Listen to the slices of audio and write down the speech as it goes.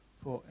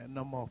for a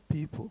number of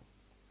people.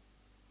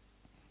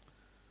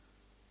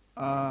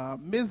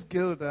 Miss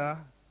Gilda,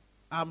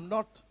 I'm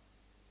not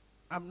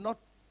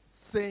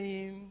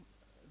saying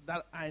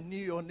that I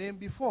knew your name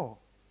before.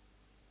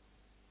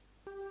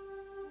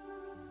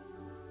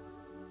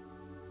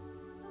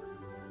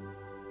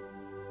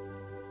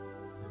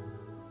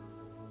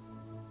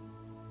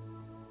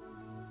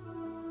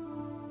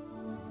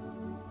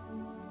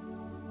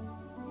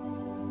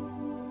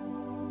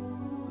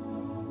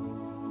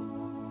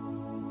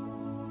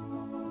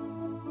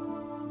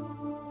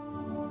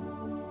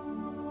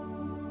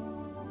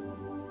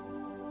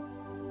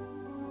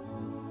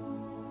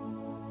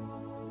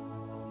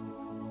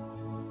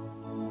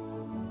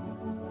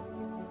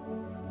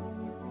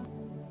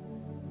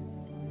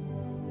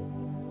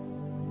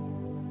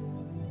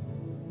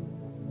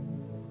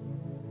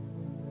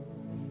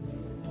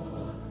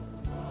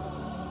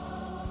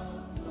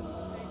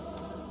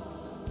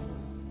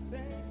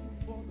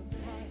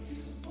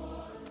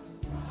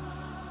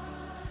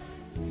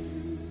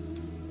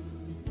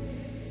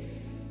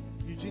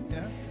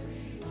 Yeah.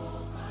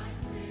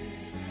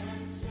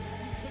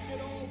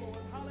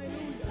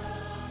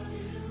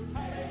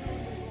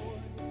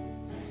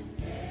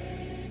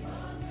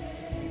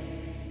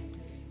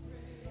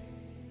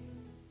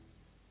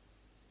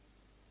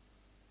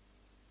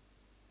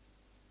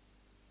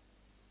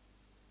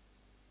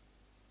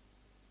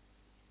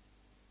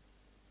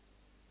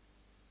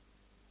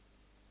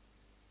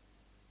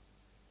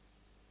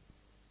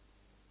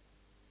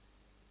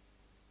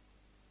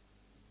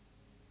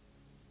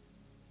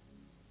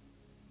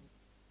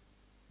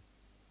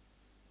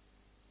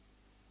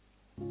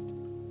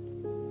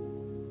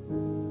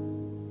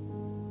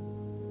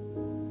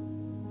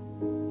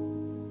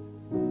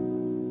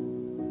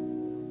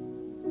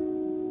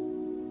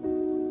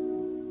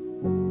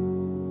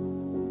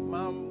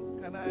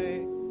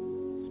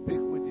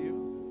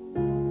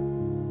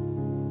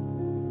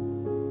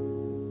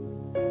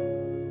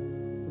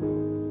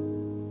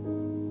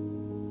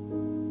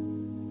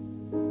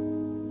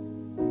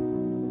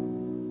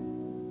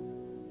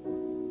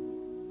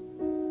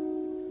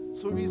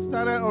 So we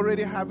started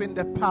already having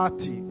the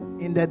party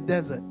in the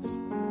desert.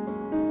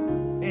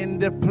 In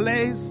the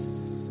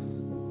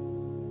place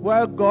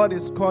where God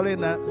is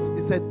calling us,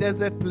 it's a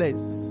desert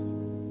place.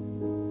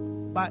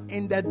 But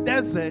in the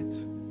desert,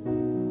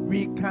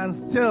 we can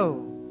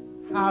still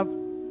have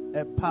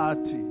a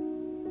party.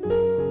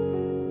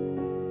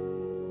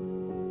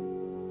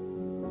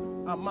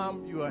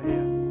 Mom, you are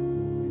here.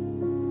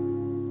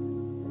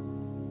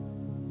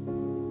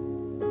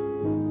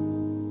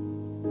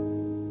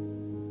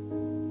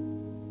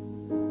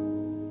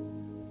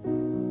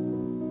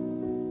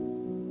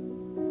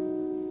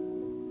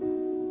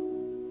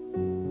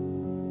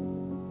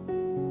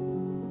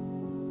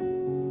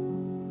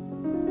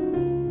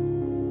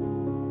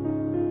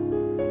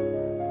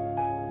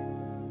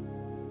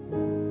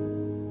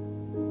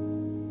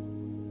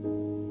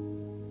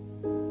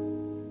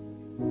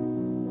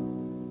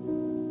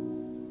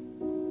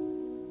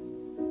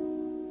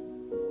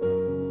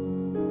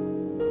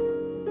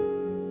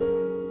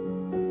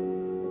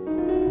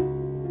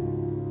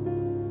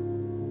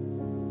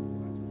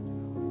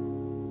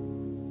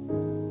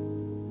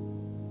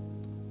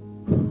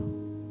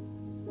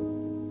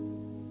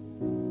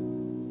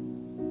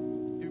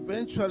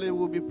 Eventually,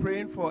 we'll be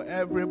praying for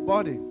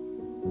everybody.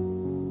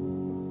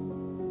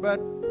 But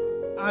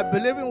I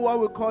believe in what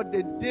we call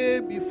the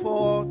day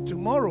before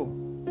tomorrow.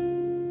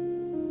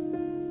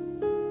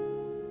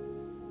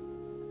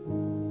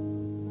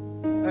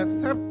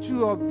 Except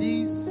two of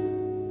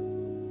these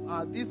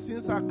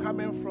things are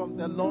coming from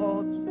the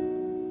Lord.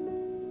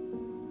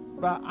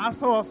 But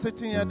as I was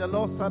sitting here, the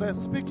Lord started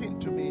speaking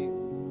to me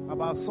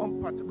about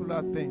some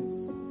particular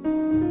things.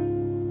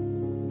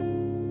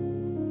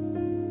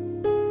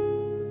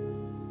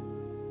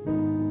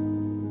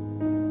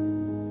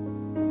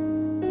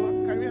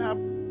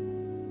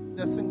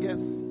 The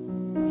singers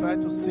try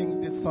to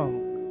sing this song.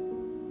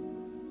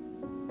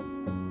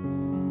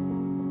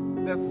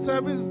 The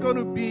service is going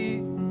to be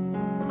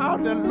how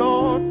the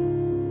Lord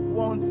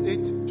wants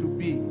it to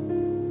be.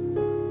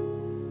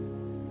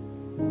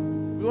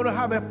 We're going to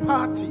have a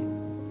party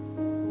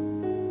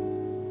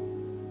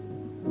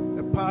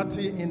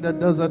in the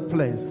desert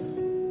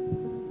place.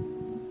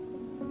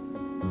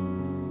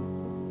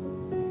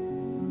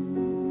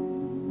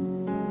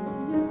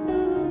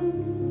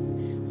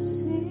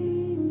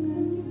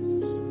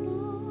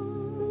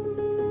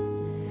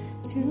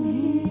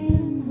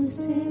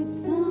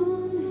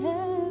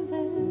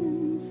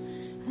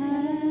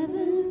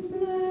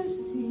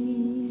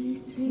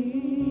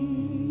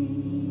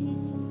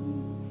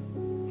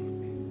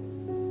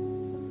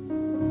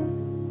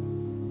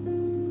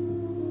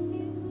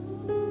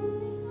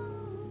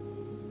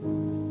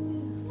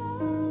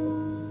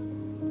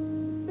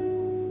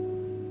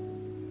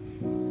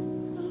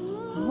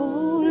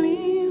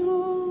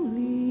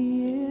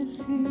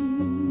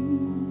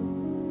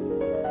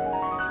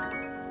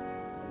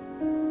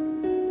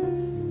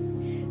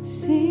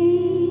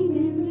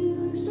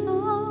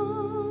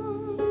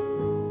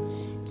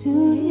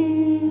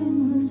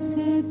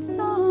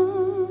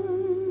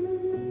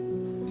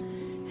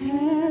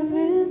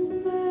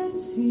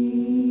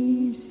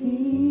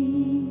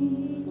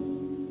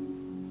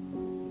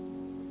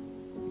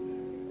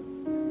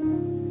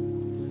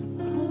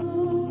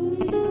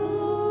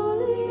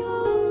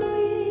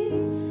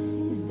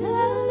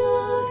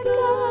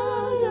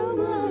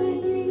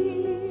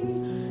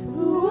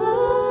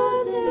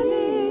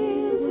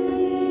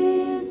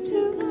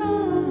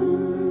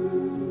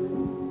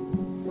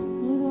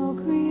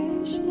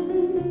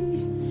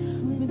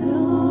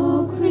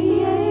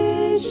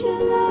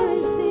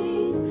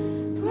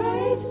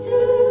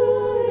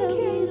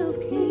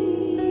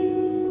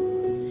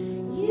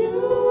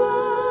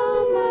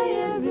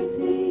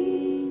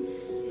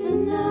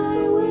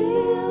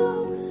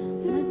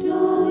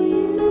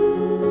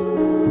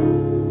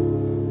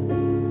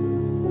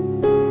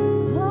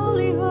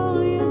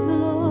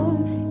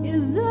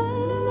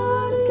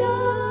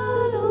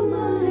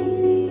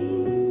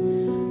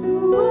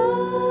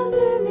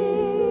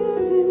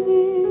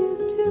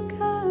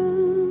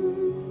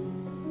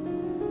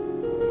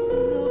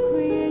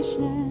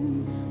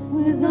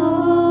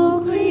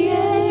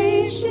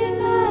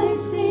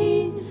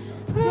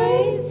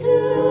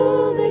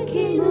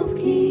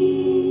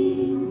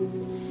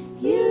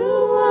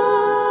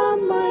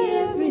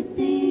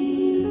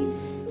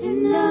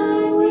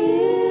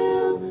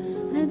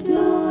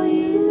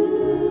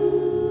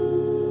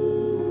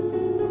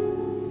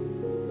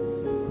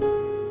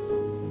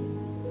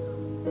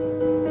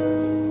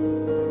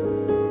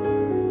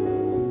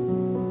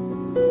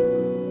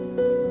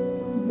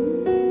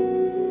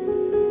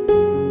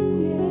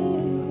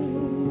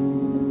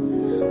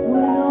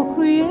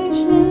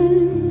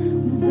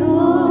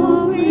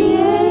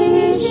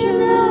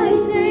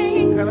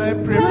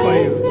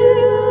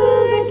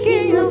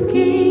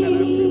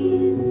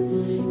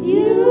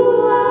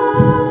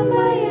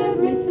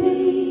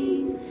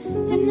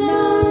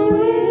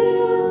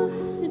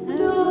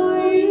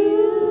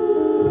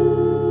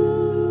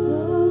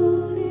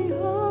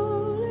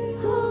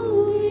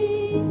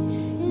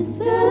 is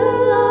the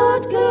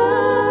Lord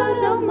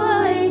God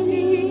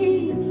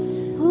Almighty,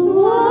 who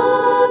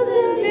was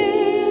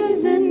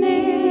and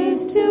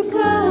is to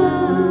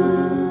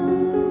come.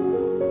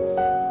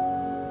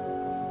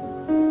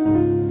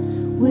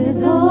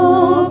 With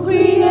all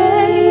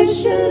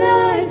creation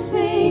I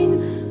sing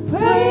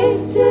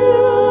praise to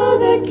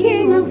the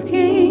King of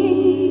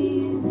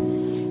Kings.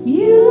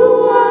 You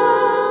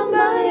are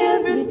my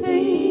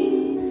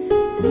everything,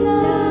 and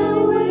I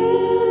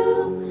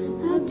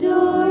will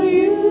adore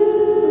you.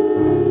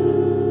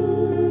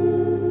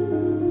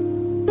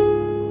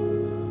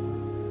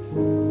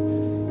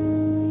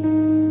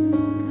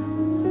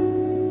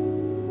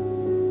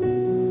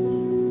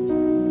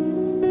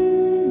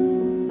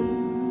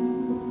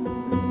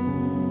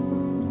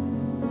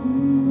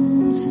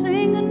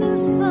 Sing a new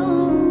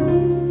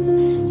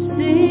song,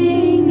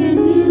 sing a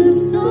new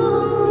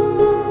song.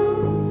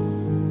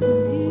 To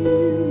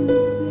him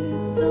who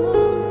sits on.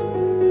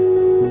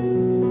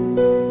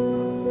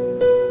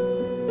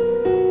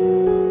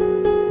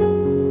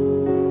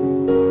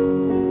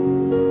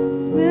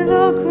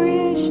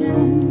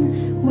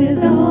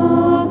 With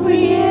all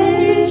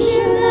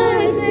creation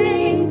I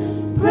sing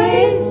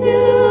praise to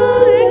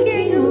the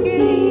King of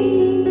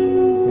Kings.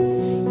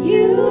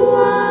 You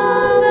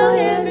are my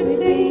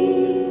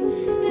everything,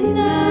 and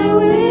I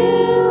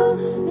will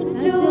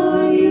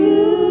adore you.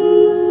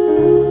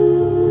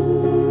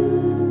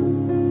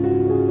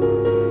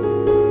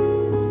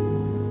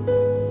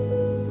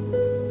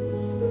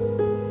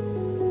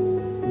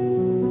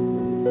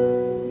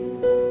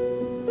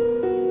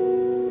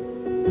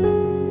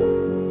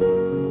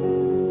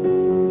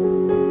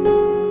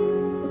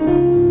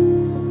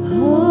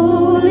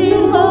 Holy,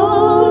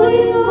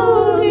 holy,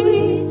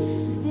 holy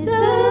is the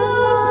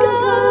Lord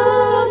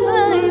God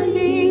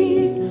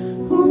Almighty,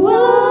 who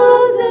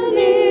was and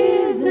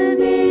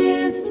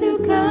is to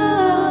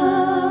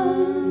come.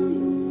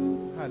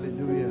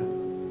 Hallelujah.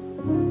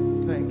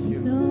 Thank you.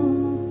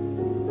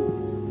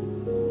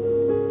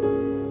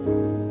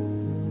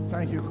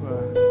 Thank you,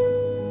 choir.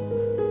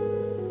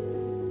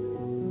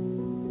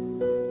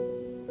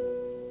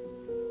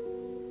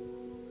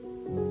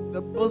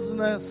 The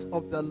business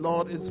of the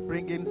Lord is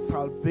bringing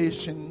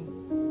salvation.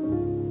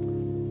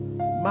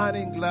 Man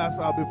in glass,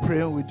 I'll be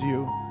praying with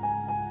you.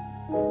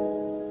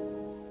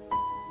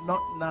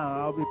 Not now,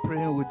 I'll be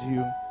praying with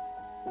you.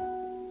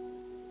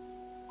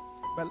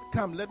 But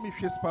come, let me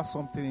whisper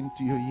something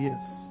into your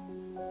ears.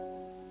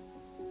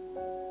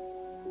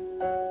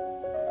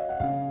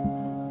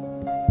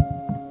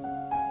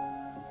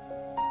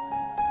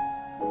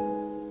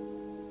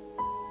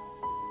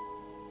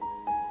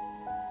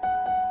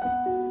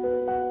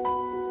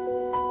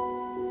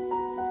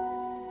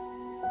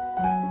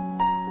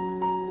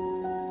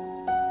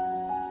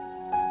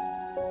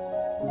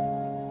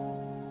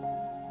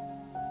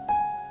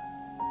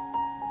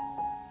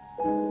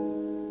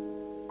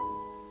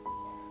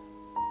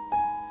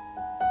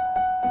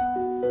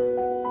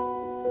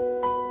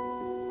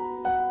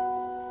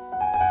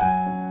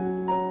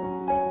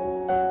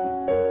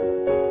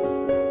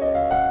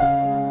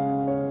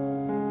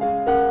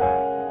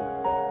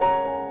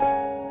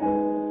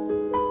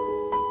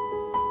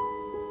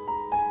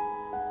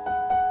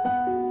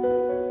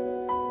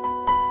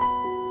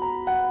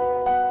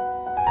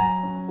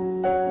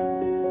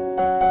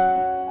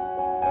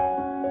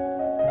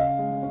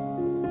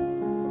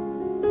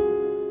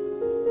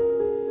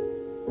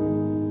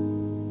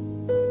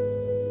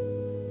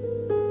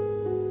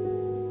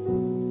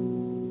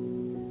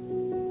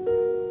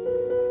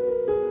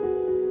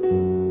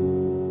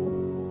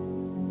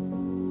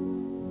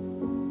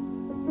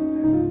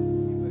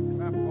 Give a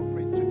clap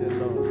offering to the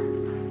Lord.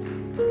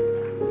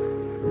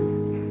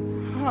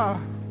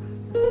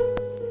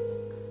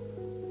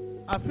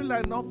 I feel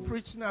like not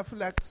preaching. I feel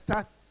like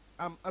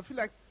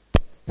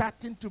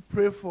starting to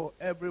pray for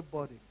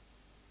everybody.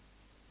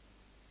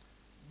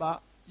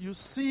 But you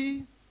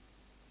see,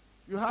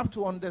 you have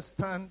to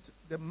understand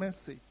the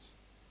message.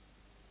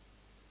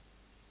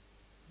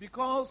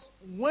 Because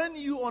when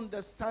you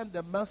understand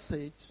the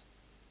message,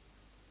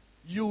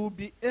 you will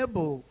be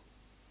able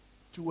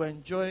to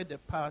enjoy the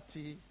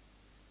party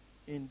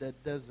in the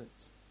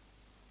desert.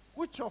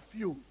 Which of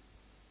you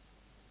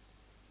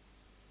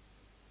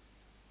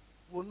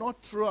will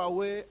not throw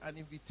away an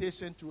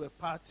invitation to a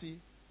party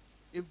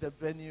if the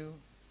venue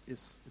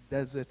is a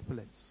desert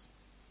place?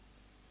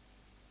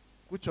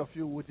 Which of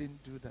you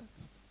wouldn't do that?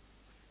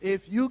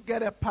 If you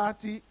get a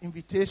party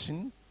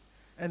invitation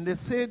and they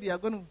say they are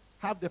going to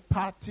have the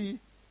party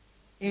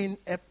in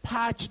a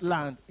parched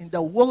land, in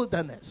the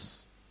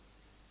wilderness,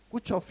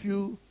 which of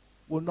you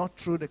will not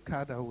throw the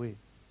card away?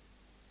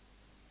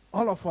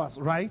 All of us,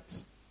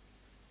 right?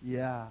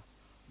 Yeah.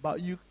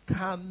 But you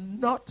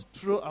cannot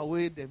throw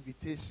away the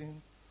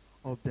invitation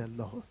of the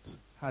Lord.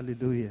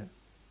 Hallelujah.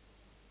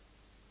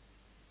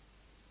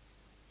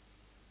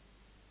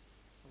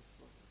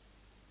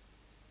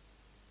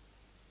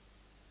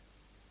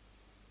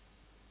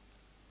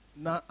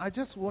 Now, I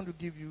just want to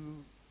give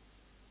you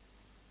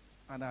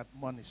an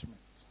admonishment.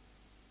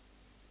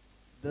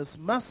 This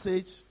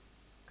message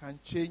can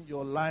change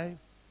your life,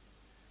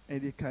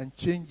 and it can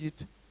change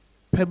it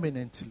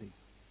permanently.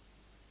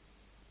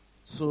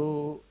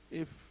 So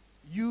if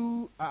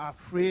you are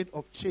afraid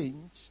of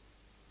change,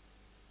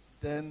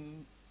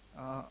 then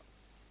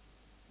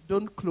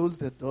don't close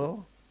the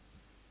door.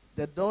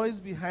 The door is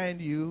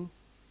behind you.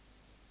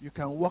 You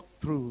can walk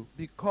through.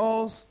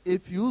 Because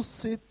if you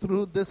sit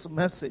through this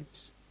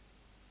message,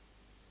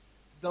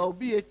 there will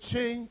be a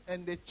change,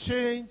 and the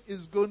change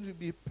is going to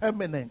be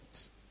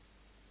permanent.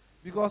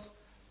 Because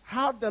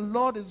how the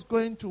Lord is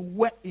going to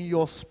work in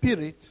your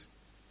spirit,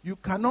 you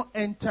cannot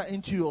enter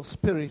into your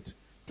spirit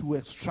to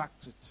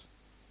extract it.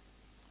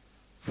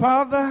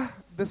 Father,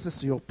 this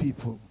is your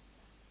people.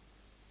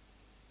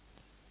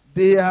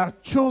 They are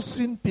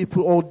chosen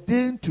people,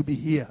 ordained to be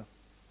here.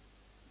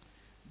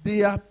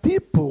 They are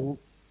people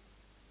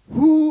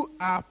who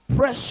are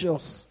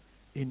precious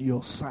in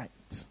your sight.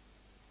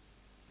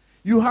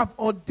 You have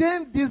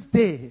ordained this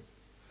day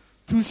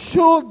to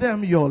show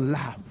them your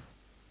love.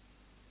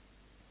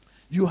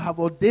 You have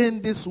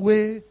ordained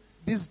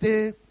this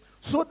day,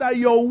 so that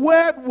your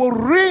word will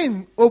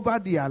reign over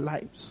their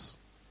lives.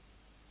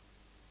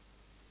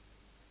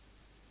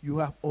 You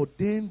have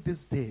ordained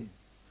this day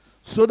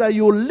so that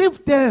you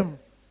lift them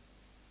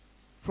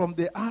from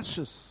the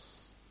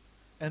ashes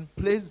and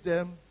place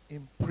them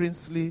in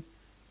princely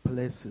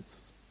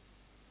places.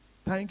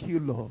 Thank you,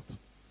 Lord,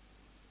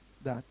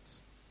 that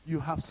you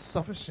have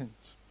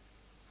sufficient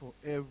for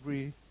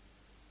every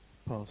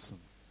person.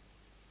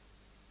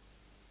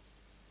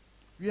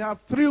 We have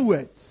 3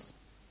 words: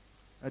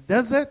 a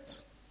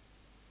desert,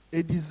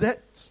 a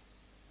desert,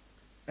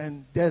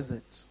 and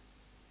desert.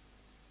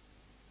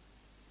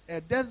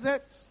 A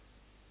desert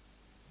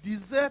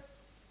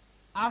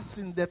as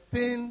in the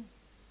thing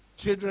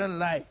children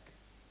like.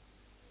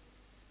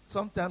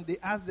 Sometimes they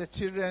ask the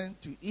children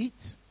to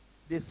eat.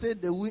 They say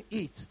they will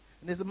eat.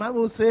 And there's a man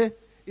who will say,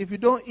 if you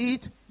don't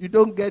eat, you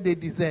don't get the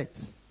dessert.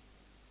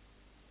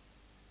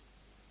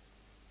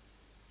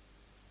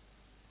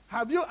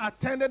 Have you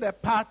attended a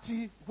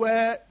party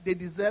where the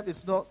dessert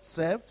is not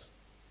served?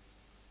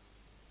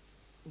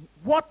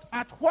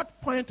 At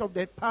what point of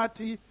the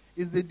party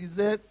is the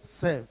dessert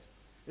served?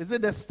 Is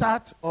it the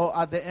start or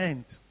at the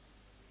end?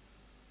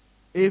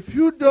 If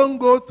you don't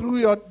go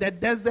through the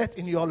desert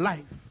in your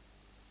life,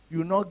 you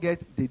will not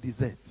get the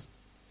dessert.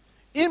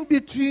 In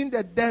between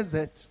the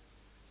desert,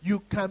 you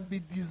can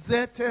be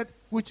deserted,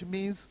 which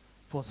means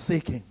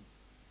forsaken.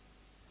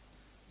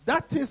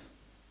 That is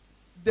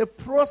the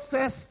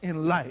process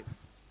in life.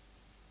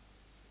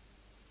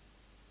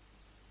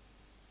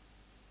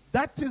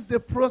 That is the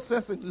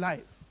process in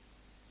life.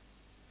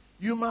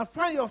 You might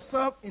find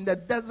yourself in the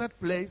desert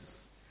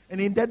place, and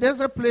in the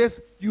desert place,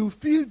 you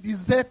feel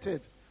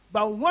deserted.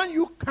 But when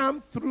you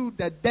come through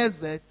the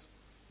desert,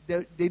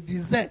 the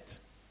desert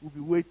will be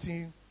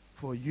waiting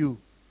for you.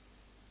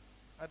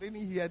 I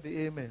didn't hear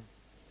the amen.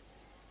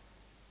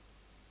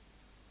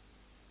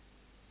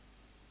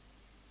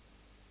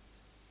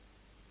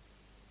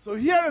 So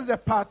here is a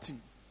party.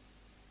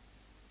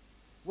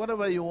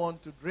 Whatever you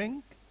want to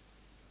drink,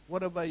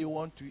 whatever you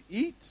want to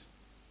eat,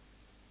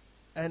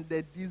 and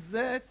the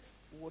dessert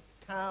would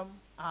come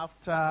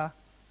after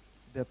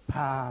the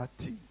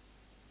party.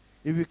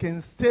 If you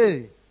can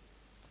stay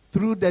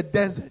through the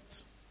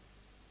desert,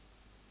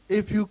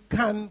 if you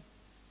can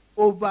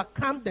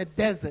overcome the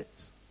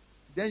desert,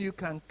 then you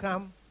can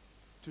come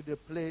to the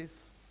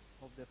place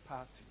of the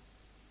party.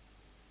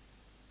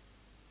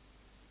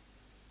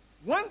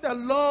 When the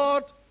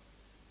Lord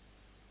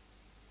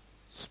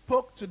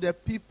spoke to the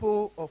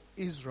people of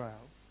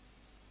Israel,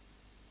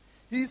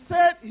 he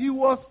said he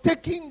was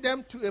taking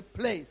them to a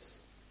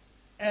place,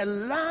 a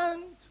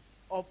land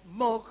of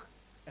milk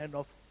and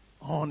of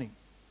honey.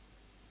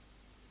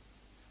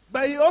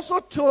 But he also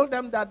told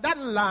them that that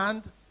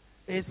land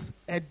is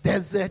a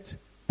desert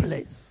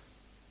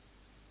place.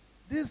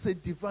 This is a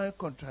divine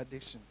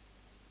contradiction.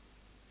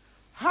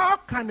 How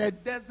can a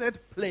desert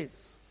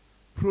place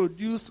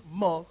produce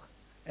milk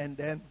and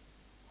then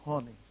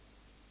honey?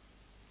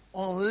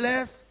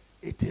 Unless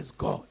it is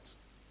God.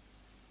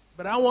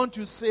 But I want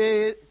you to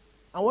say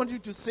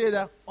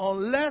that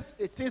unless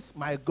it is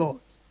my God.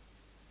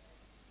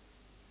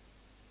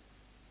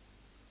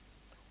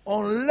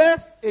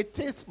 Unless it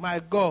is my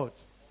God.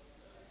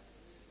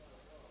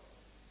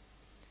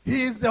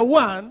 He is the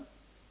one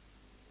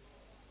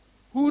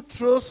who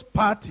throws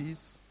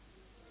parties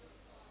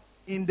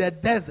in the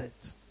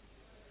desert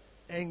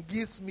and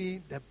gives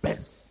me the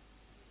best.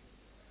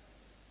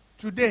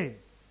 Today,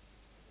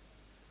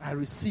 I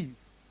receive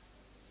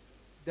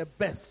the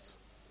best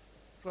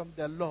from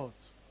the Lord,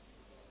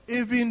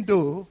 even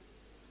though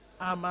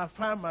I might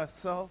find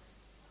myself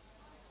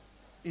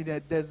in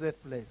a desert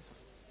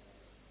place.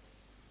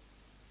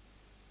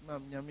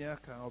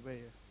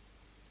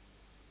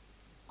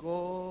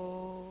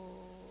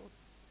 God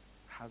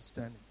has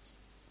done it.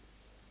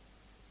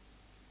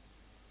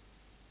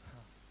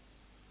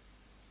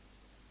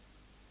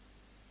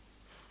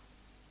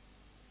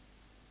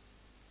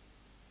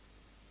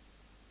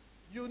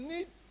 You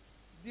need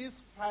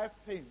these 5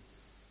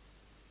 things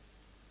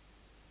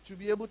to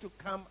be able to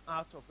come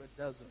out of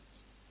a desert.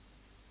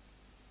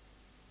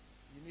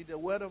 You need the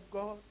word of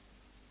God.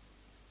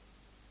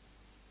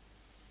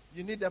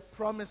 You need the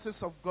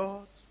promises of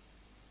God.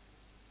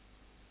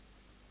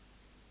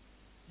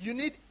 You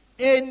need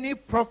any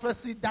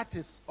prophecy that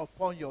is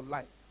upon your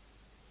life.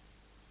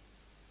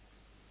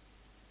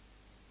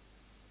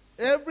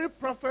 Every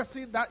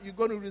prophecy that you're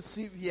going to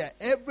receive here,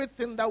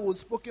 everything that was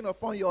spoken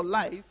upon your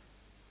life,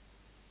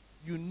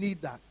 you need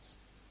that.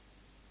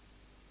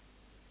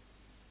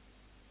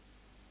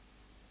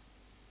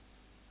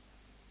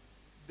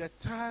 The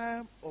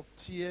time of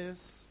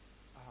tears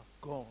are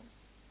gone.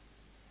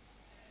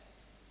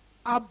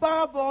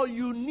 Above all,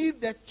 you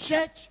need the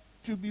church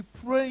to be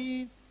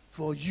praying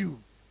for you.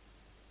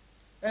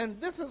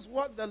 And this is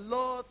what the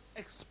Lord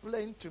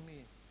explained to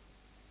me.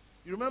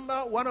 You remember,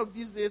 one of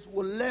these days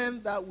we'll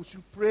learn that we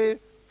should pray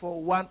for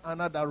one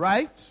another,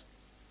 right?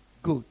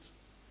 Good.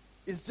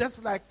 It's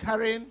just like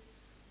carrying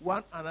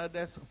one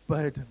another's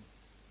burden.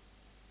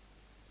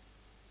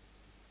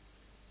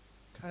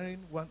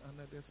 Carrying one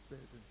another's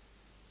burden.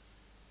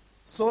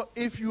 So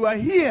if you are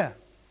here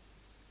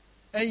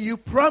and you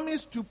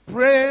promise to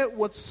pray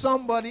with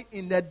somebody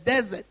in the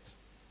desert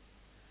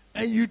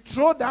and you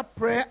throw that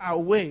prayer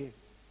away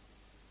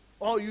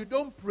or you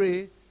don't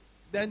pray,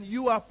 then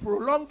you are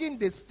prolonging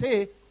the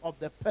stay of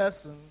the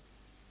person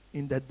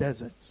in the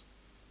desert.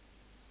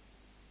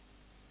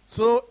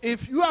 So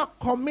if you are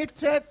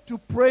committed to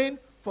praying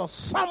for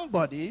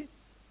somebody,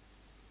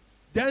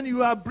 then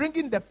you are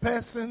bringing the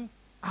person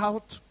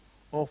out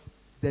of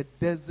the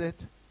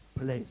desert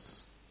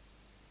place.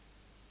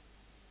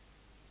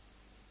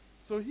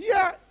 So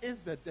here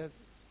is the desert.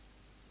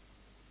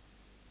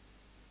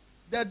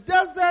 The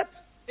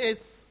desert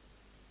is,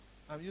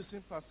 I'm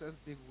using Pastor's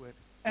big word,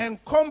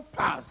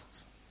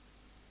 encompassed.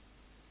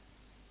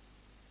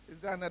 Is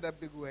there another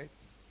big word?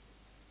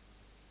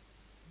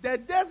 The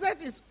desert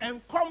is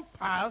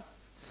encompassed,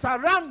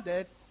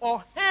 surrounded,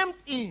 or hemmed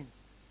in.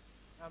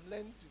 I'm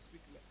learning to speak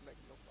like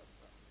your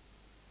pastor.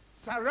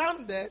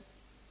 Surrounded,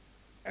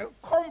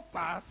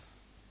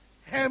 encompassed,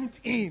 hemmed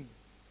in.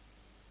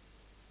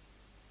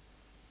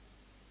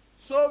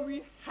 So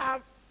we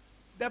have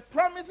the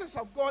promises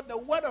of God, the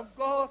word of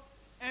God,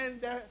 and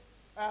the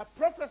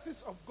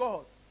prophecies of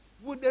God,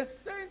 with the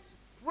saints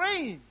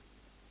praying.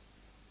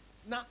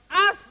 Now,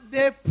 as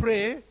they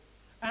pray,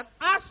 and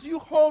as you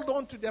hold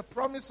on to the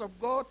promise of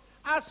God,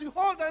 as you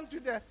hold on to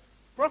the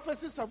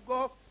prophecies of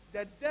God,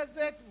 the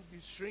desert will be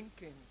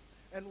shrinking.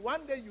 And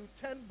one day you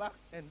turn back,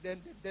 and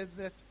then the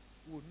desert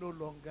will no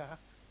longer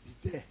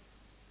be there.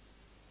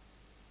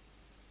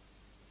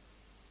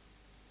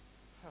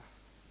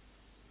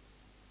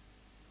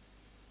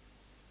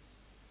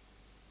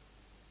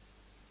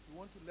 You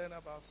want to learn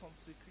about some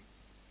secrets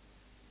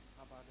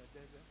about the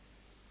desert?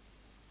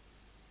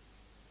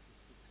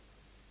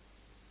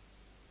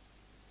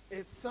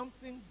 It's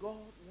something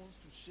God wants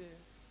to share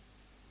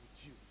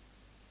with you.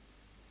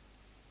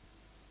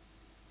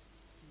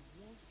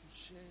 He wants to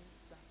share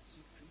that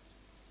secret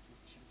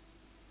with you.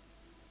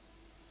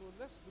 So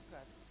let's look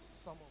at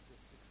some of the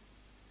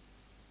secrets.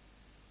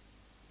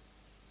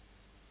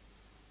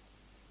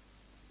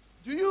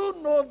 Do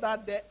you know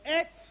that the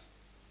earth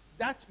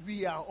that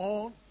we are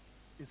on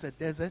is a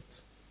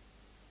desert?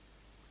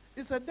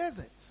 It's a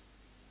desert.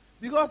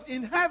 Because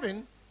in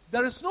heaven,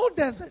 there is no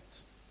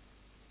desert.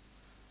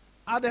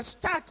 At the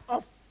start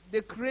of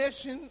the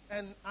creation,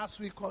 and as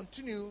we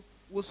continue,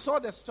 we saw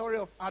the story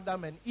of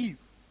Adam and Eve.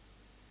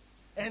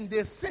 And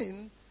they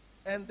sinned,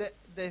 and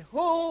the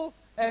whole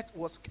earth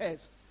was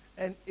cursed.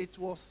 And it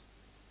was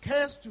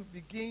cursed to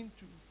begin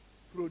to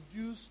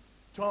produce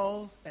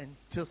thorns and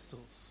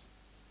thistles.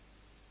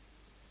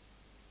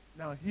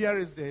 Now, here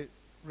is the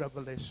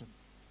revelation.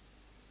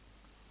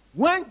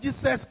 When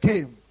Jesus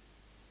came,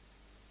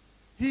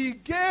 he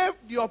gave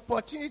the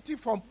opportunity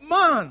for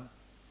man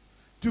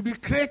to be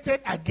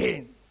created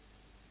again.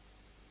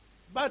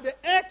 But the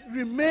earth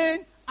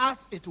remained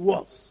as it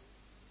was.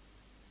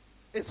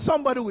 Is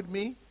somebody with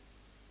me?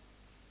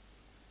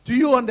 Do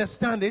you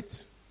understand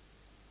it?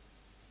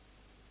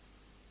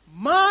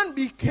 Man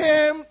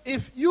became,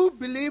 if you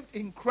believed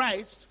in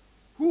Christ,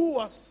 who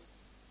was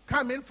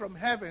coming from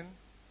heaven,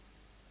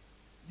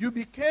 you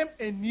became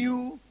a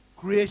new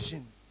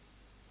creation.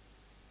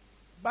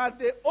 But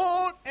the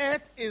old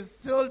earth is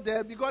still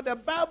there because the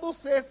Bible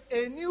says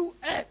a new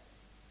earth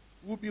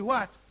will be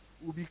what?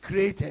 Will be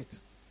created.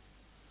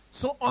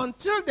 So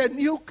until the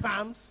new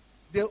comes,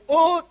 the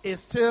old is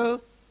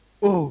still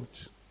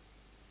old.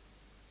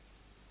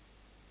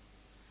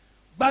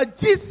 But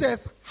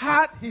Jesus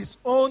had his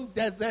own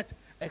desert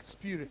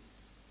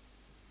experience.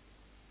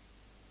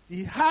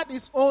 He had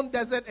his own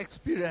desert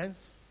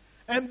experience.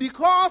 And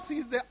because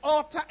he's the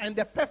author and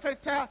the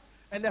perfecter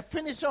and the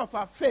finisher of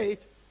our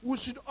faith, we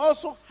should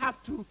also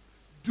have to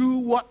do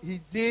what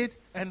he did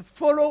and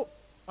follow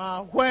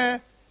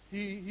where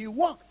he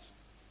walked.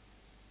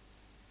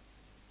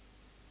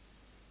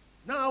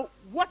 Now,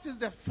 what is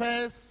the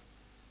first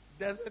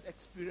desert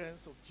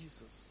experience of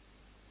Jesus?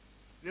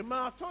 Remember,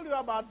 I told you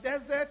about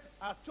desert.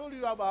 I told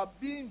you about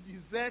being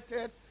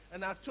deserted.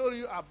 And I told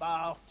you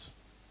about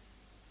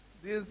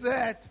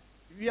desert.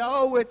 We are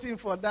all waiting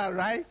for that,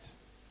 right?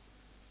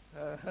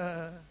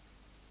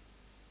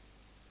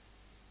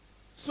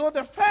 So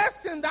the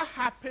first thing that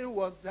happened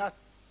was that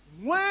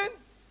when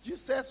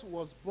Jesus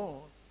was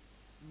born,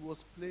 he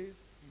was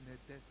placed in a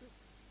desert.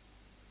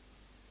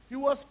 He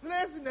was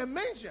placed in a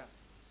manger.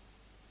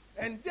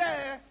 And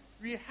there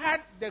we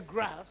had the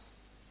grass.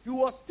 He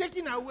was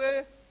taken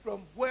away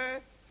from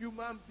where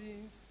human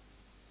beings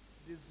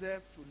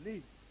deserve to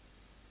live.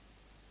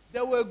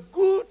 There were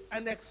good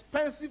and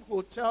expensive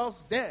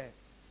hotels there,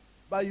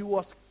 but he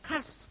was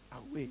cast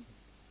away.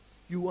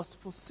 He was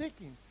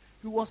forsaken.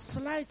 He was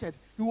slighted.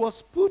 He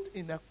was put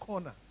in a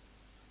corner.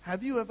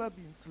 Have you ever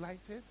been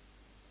slighted?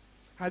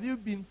 Have you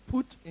been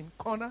put in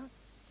corner?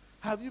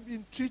 Have you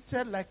been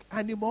treated like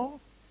animal?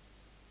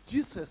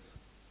 Jesus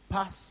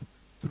passed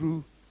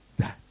through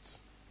that.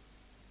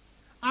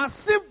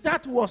 As if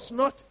that was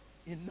not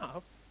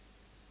enough,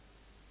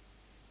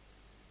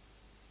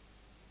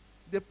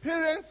 the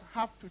parents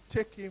have to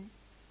take him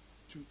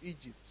to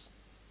Egypt.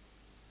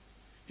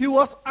 He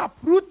was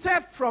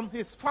uprooted from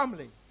his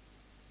family.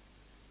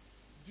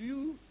 Do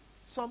you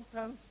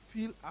sometimes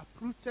feel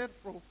uprooted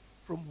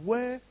from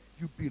where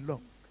you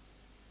belong?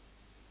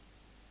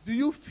 Do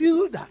you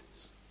feel that?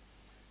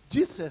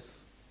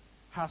 Jesus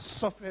has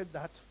suffered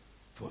that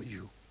for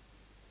you.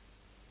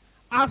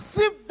 As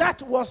if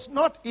that was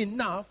not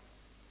enough,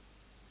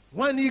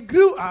 when he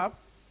grew up,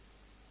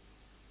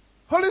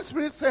 Holy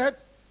Spirit said,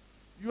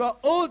 you are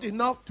old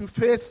enough to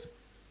face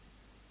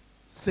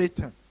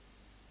Satan.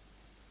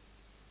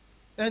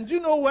 And do you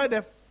know where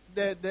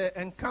the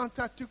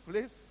encounter took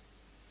place?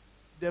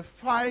 The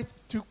fight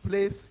took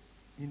place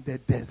in the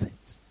desert.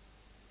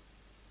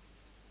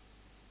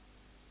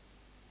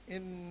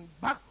 In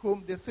back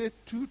home, they say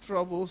 2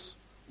 troubles,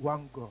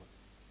 1 God.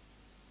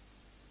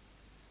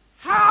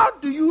 How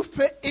do you,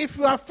 if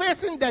you are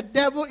facing the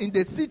devil in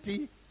the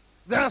city,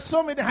 there are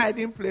so many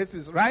hiding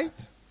places,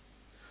 right?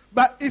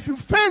 But if you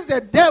face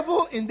the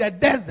devil in the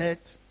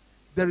desert,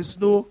 there is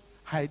no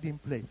hiding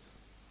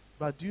place.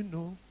 But do you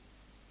know,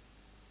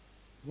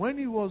 when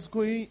he was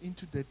going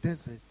into the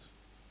desert,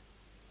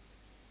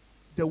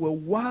 there were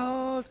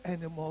wild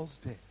animals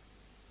there.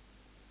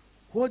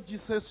 What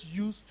Jesus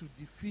used to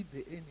defeat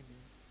the enemy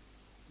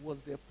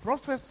was the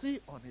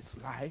prophecy on his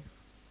life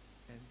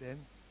and then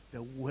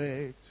the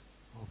word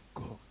of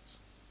God.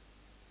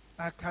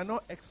 I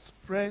cannot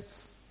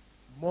express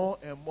more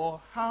and more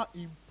how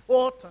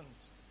important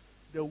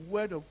the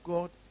word of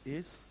God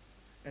is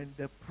and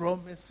the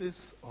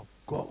promises of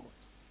God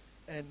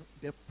and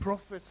the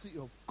prophecy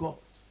of God.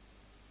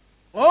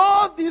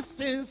 All these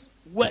things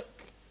work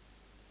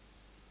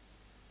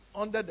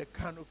under the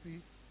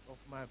canopy of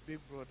my big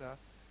brother,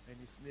 and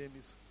his name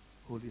is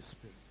Holy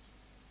Spirit.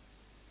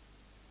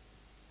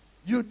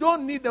 You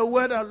don't need the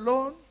word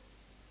alone.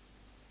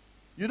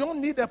 You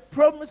don't need the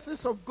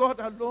promises of God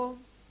alone.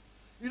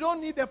 You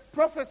don't need the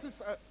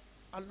prophecies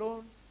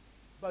alone,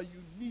 but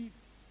you need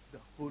the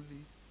Holy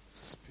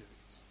Spirit.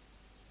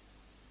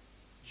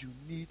 You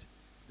need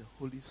the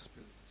Holy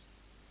Spirit.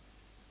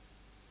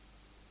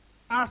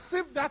 As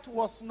if that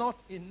was not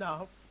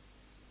enough,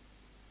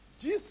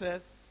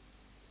 Jesus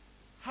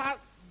had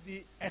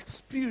the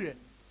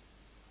experience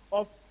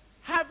of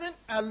having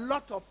a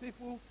lot of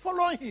people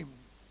follow him.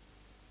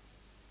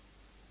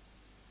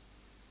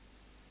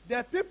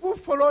 The people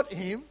followed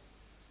him,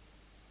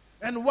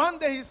 and one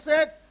day he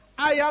said,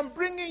 I am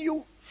bringing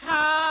you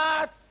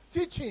hard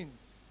teachings.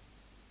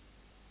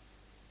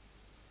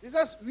 He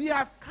says, we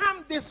have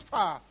come this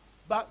far,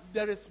 but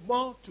there is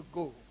more to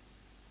go.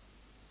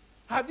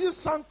 Have you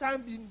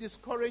sometimes been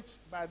discouraged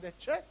by the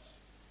church?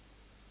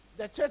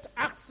 The church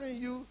asking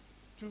you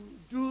to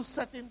do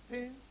certain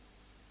things,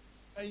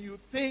 and you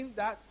think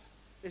that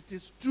it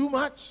is too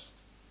much?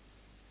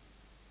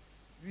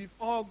 We've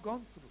all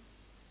gone through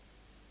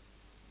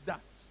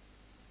that.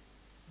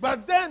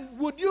 But then,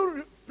 would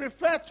you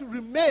prefer to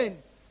remain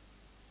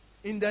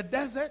in the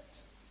desert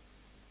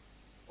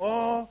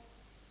or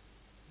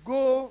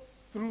go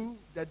through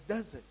the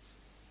desert?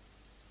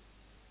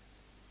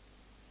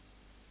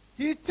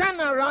 He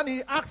turned around,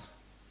 he asked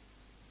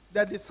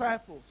the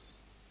disciples,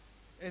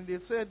 and they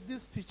said,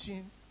 this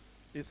teaching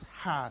is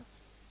hard.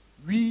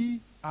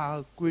 We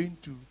are going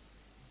to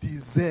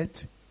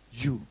desert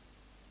you.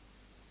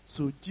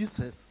 So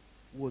Jesus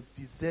was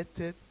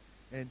deserted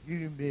and he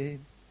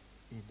remained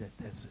in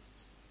the desert.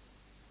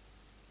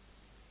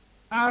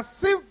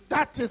 As if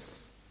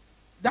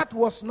that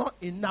was not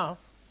enough,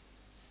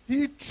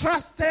 he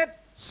trusted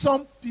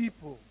some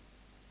people.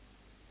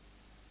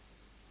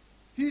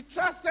 He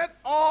trusted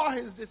all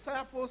his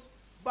disciples,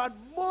 but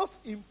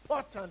most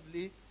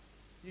importantly,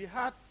 he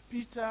had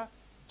Peter,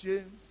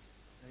 James,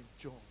 and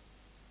John.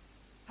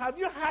 Have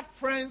you had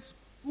friends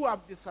who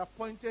have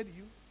disappointed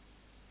you?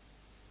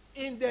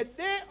 In the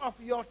day of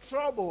your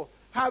trouble,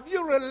 have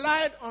you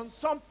relied on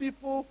some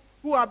people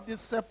who have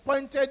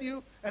disappointed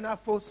you and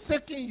have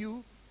forsaken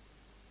you?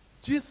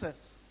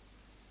 Jesus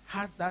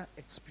had that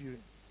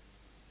experience.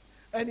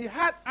 And he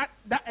had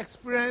that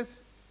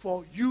experience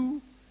for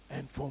you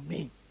and for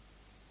me.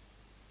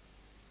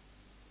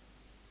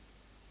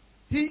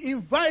 He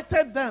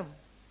invited them.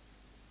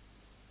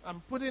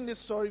 I'm putting this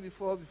story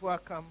before I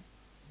come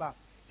back.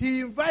 He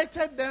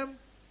invited them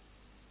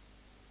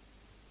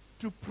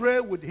to pray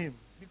with him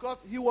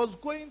because he was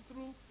going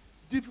through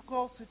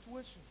difficult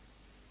situation.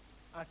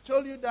 I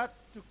told you that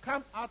to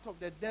come out of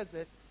the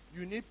desert,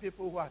 you need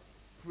people who are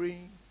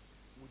praying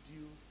with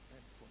you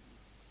and for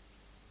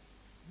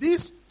you.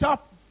 These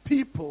top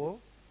people,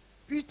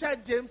 Peter,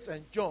 James,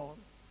 and John,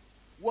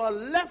 were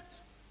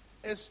left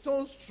a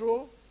stone's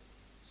throw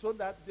so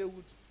that they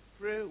would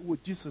pray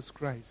with Jesus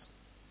Christ.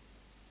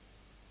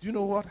 Do you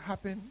know what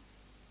happened?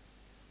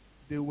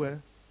 They were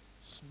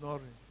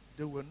snoring.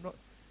 They were not.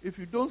 If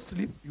you don't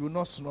sleep, you will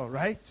not snore,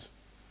 right?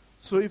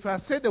 So if I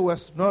say they were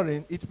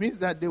snoring, it means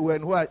that they were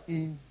in what?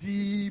 In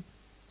deep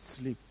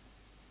sleep.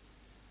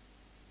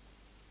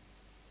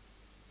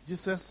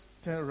 Jesus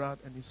turned around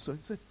and he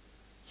said,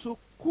 so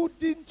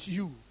couldn't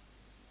you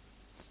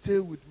stay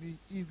with me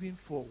even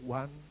for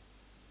 1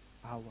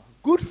 hour?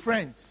 Good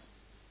friends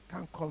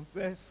can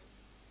converse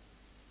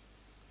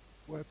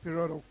for a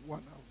period of 1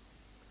 hour.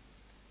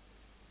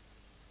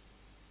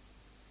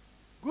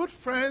 Good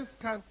friends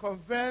can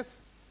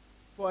converse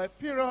for a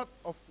period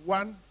of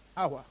 1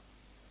 hour.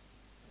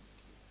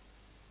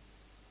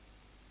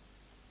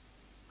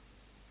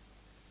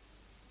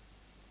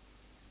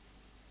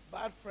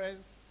 Bad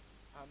friends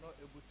are not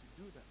able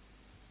to do that.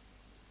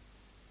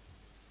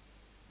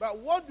 But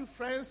what do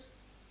friends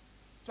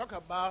talk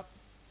about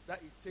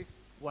that it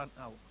takes 1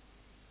 hour?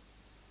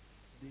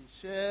 They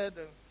share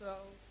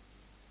themselves,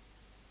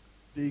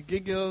 they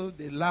giggle,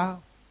 they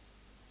laugh,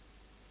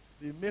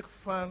 they make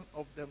fun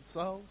of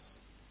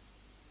themselves,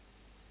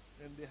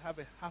 and they have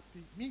a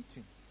happy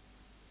meeting.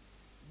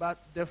 But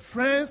the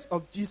friends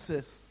of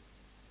Jesus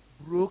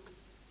broke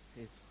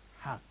his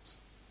heart.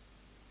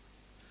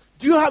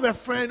 Do you have a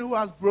friend who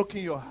has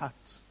broken your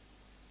heart?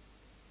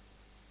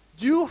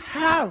 Do you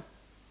have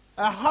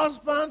a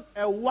husband,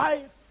 a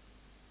wife,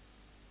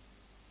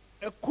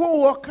 a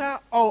co-worker,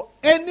 or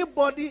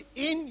anybody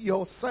in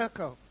your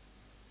circle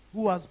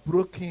who has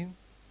broken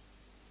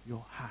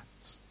your heart?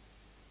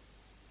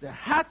 The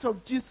heart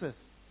of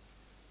Jesus,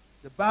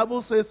 the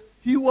Bible says,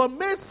 he was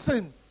made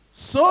sin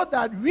so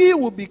that we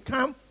will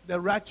become the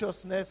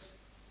righteousness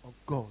of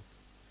God.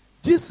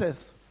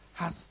 Jesus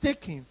has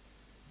taken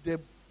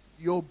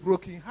your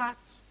broken heart,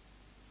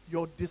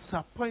 your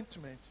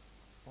disappointment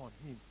on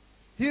him.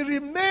 He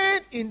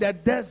remained in the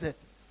desert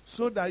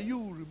so that you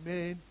will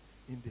remain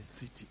in the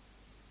city.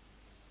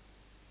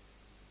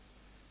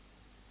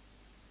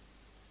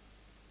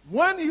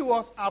 When he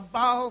was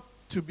about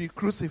to be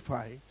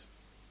crucified,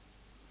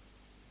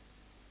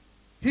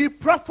 he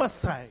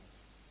prophesied.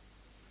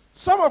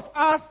 Some of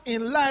us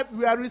in life,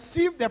 we have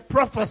received the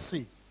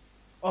prophecy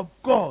of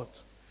God.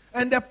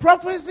 And the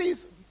prophecy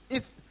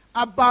is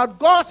about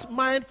God's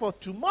mind for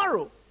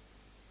tomorrow.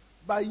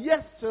 But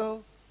yet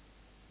still,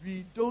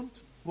 we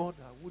don't bother.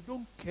 We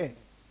don't care.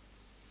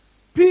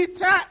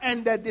 Peter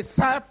and the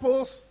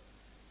disciples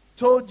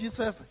told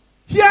Jesus,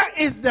 here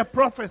is the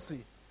prophecy.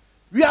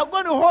 We are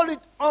going to hold it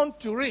on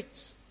to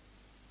it.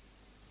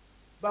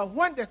 But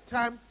when the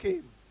time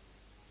came,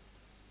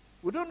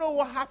 we don't know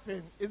what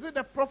happened. Is it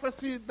the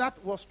prophecy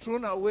that was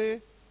thrown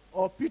away,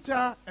 or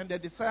Peter and the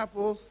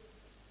disciples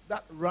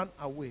that ran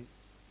away?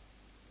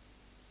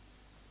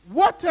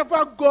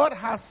 Whatever God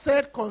has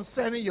said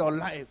concerning your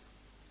life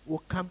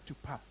will come to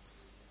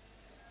pass.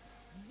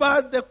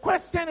 But the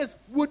question is,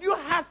 would you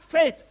have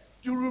faith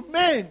to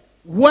remain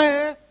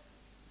where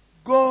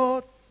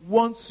God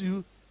wants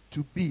you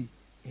to be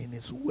in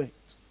his word?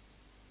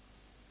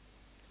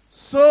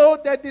 So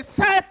the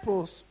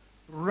disciples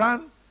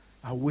ran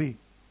away.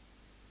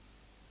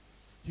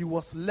 He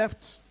was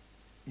left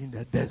in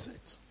the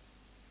desert.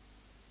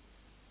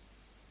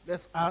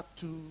 Let's add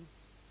 2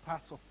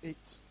 parts of 8.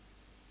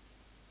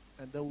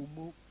 And then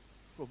we'll move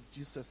from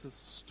Jesus'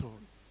 story.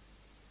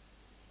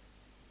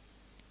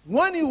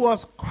 When he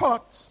was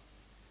caught,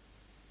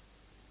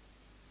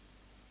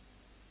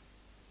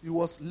 he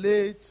was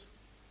laid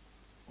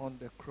on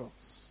the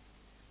cross.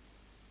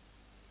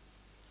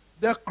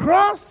 The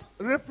cross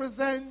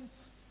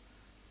represents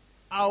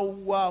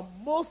our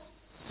most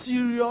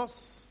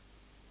serious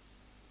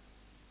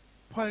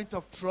point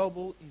of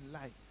trouble in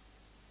life.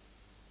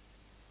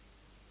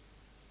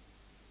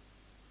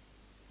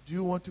 Do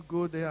you want to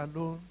go there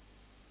alone?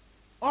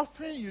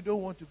 Often you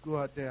don't want to go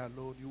out there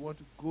alone. You want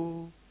to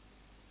go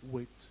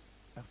with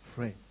a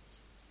friend.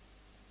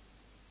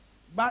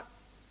 But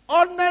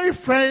ordinary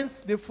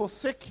friends, they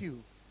forsake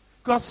you.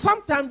 Because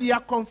sometimes they are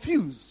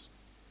confused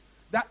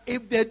that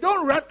if they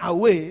don't run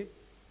away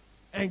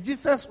and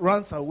Jesus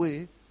runs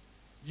away,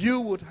 you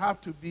would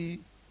have to be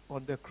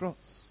on the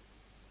cross.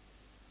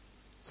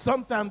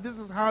 Sometimes this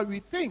is how we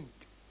think.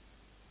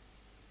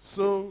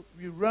 So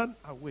we run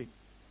away.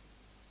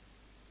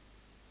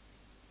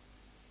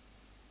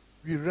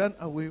 We run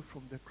away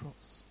from the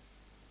cross.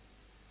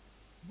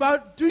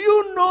 But do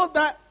you know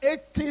that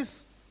it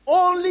is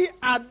only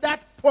at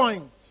that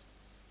point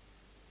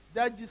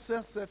that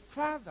Jesus said,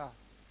 Father,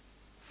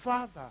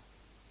 Father,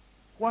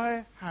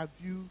 why have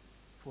you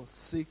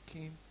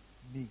forsaken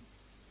me?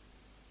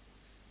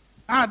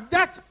 At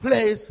that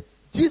place,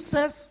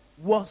 Jesus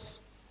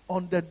was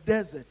on the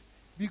desert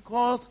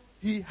because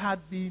he had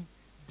been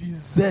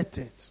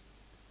deserted.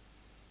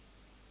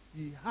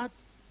 He had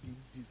been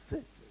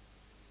deserted.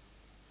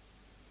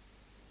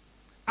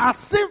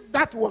 As if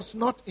that was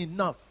not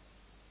enough,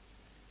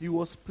 he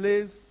was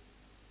placed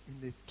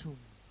in a tomb.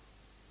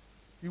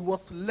 He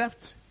was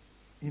left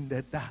in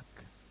the dark.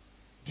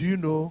 Do you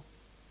know?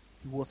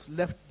 He was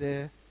left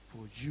there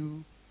for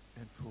you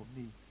and for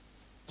me.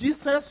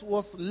 Jesus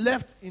was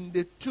left in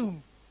the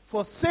tomb,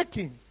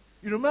 forsaken.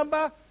 You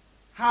remember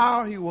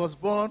how he was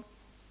born,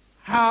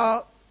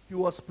 how he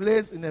was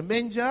placed in a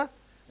manger,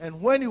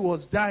 and when he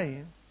was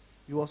dying,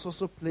 he was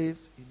also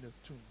placed in the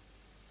tomb.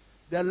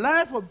 The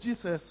life of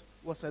Jesus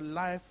was a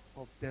life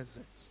of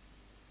desert.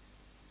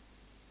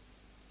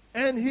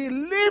 And he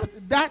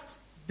lived that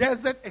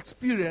desert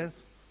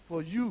experience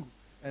for you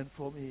and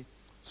for me,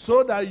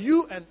 so that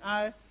you and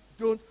I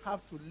don't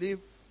have to live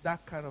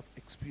that kind of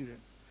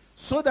experience.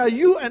 So that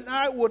you and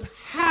I would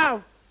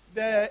have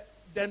the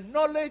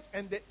knowledge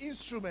and the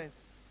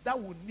instruments that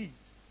we need,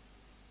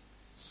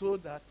 so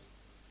that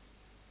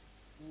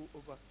we will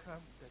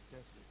overcome the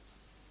desert.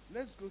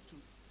 Let's go to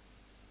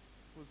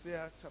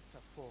Hosea chapter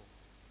 4,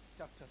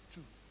 chapter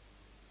 2.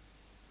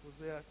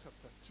 Hosea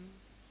chapter 2,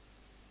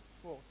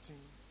 14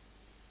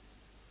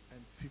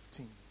 and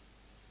 15.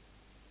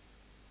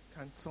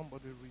 Can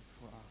somebody read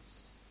for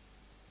us?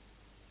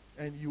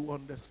 And you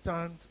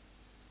understand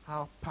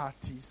how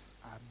parties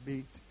are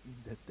made in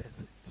the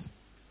desert.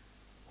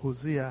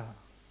 Hosea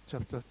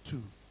chapter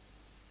 2,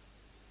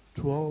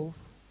 12,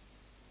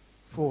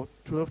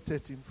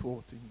 13,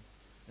 14,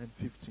 and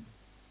 15.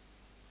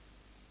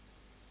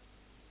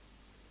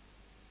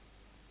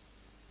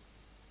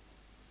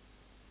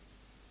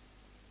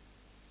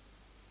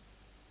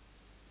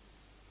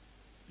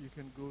 You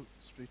can go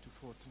straight to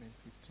 14 and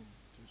 15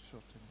 to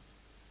shorten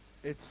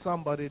it. It's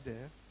somebody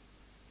there.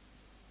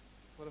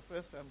 For the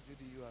first time,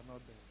 Judy, you are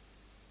not there.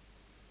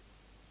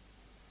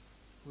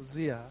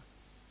 Hosea.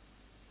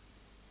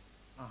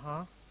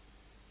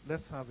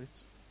 Let's have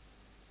it.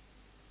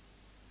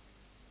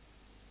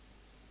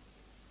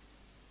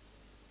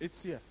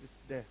 It's here.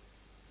 It's there.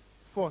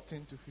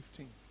 14 to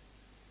 15.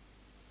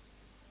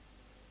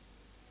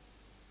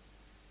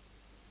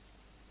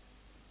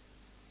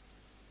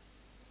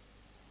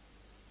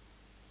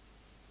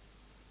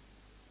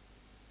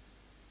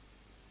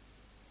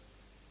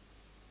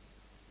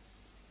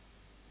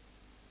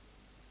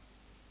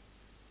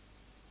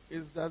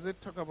 Does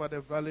it talk about the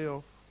valley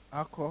of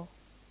Achor?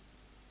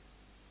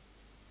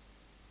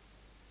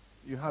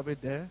 You have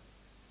it there?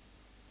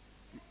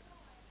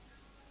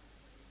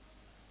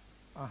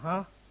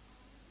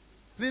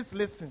 Please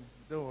listen.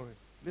 Don't worry.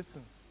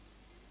 Listen.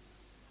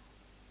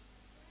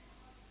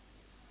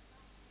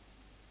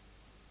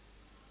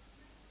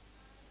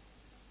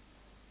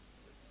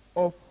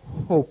 Of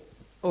hope,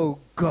 oh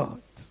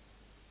God.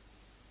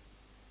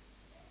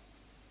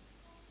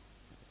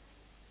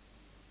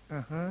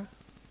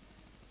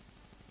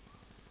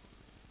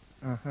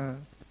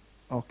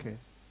 Okay.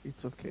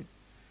 It's okay.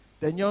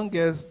 The young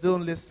girls,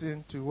 don't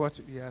listen to what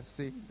we are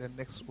saying, the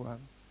next one.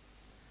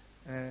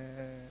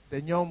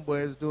 The young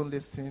boys, don't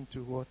listen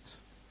to what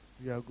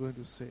we are going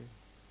to say.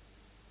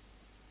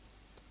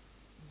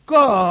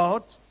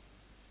 God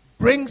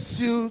brings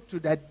you to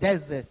the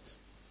desert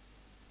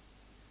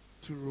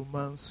to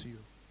romance you.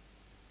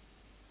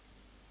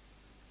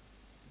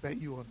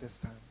 Bet you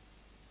understand.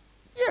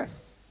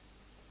 Yes.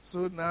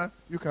 So now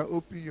you can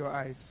open your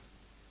eyes.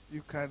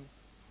 You can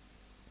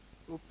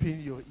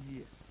open your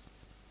ears.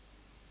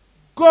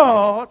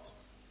 God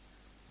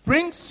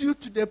brings you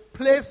to the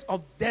place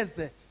of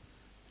desert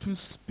to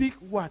speak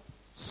what?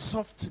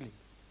 Softly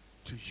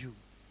to you.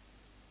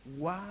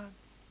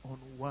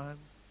 One-on-one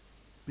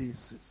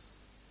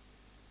basis.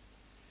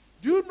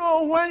 Do you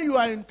know when you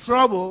are in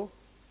trouble,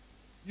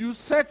 you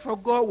search for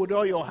God with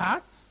all your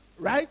heart,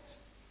 right?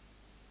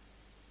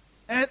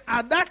 And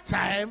at that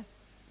time,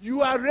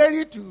 you are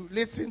ready to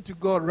listen to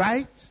God,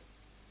 right?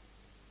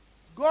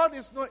 God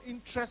is not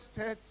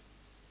interested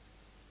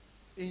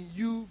in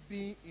you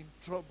being in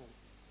trouble.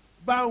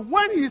 But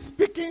when he's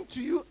speaking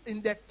to you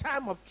in the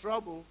time of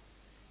trouble,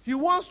 he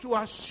wants to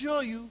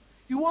assure you,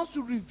 he wants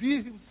to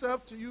reveal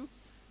himself to you.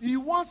 He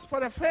wants for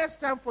the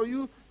first time for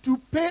you to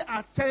pay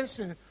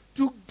attention,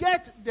 to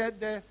get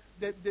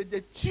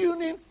the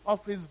tuning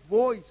of his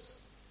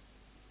voice.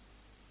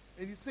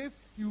 And he says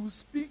he will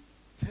speak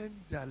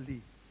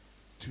tenderly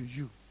to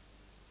you.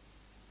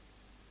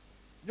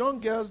 Young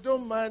girls,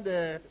 don't mind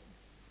the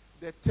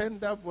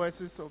tender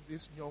voices of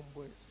these young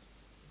boys.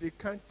 They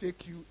can't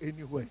take you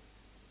anywhere.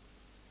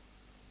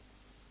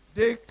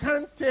 They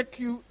can't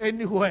take you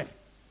anywhere.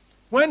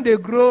 When they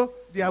grow,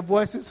 their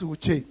voices will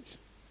change.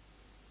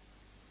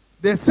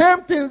 The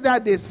same things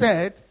that they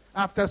said,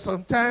 after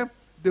some time,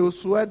 they will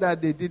swear that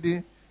they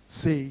didn't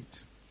say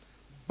it.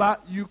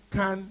 But you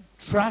can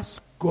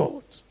trust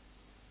God.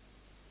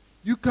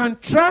 You can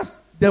trust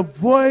the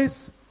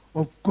voice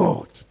of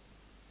God.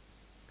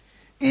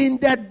 In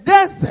the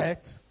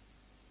desert,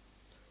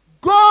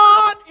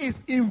 God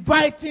is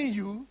inviting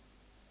you.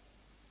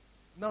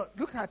 Now,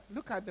 look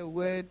at the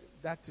word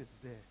that is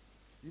there.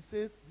 He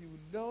says he will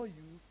lure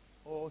you,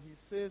 or he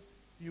says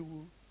he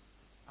will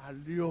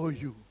allure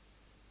you.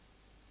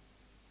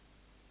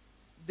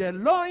 The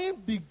luring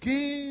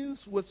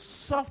begins with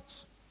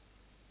soft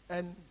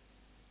and,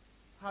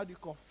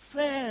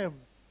 firm,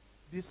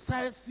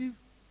 decisive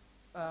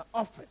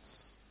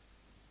offers.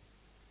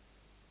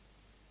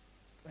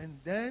 And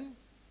then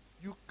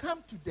you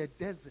come to the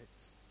desert.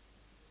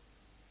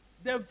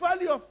 The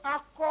valley of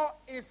Achor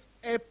is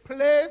a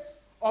place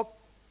of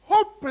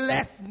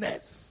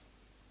hopelessness.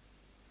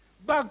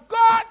 But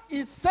God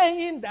is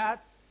saying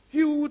that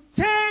he will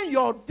turn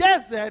your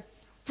desert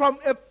from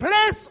a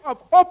place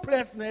of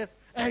hopelessness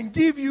and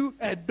give you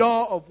a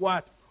door of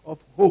what?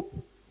 Of hope.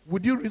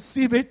 Would you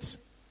receive it?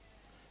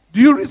 Do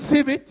you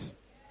receive it?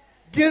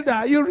 Gilda,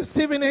 are you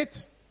receiving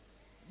it?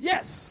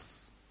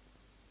 Yes.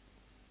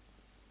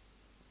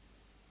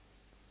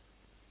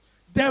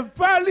 The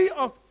valley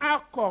of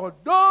Achor,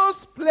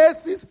 those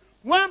places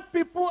when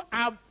people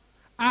are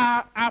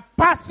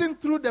passing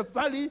through the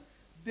valley,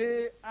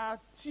 they are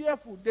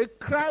tearful, they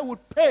cry with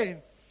pain.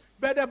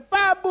 But the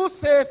Bible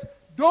says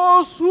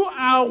those who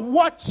are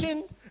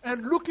watching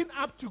and looking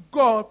up to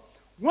God,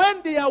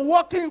 when they are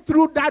walking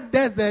through that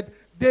desert,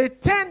 they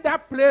turn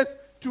that place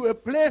to a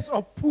place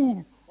of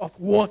pool of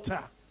water.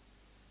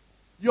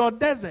 Your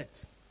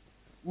desert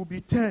will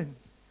be turned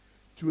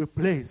to a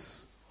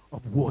place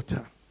of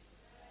water.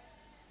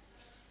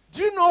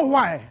 Do you know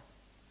why?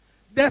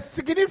 The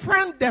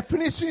significant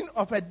definition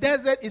of a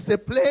desert is a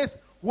place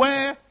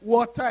where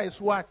water is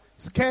what?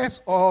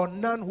 Scarce or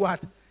none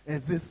what?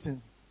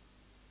 Existing.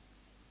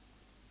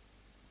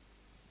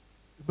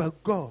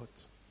 But God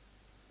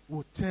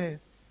will turn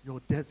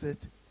your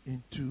desert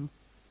into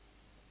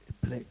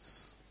a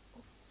place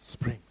of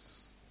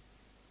springs.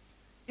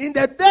 In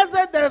the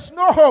desert, there is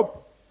no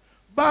hope.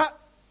 But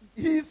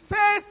he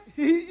says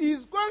he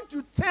is going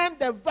to turn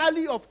the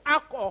valley of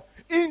Achor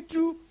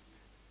into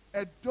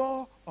a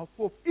door of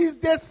hope. It's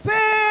the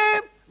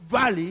same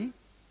valley.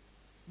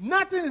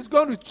 Nothing is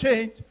going to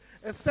change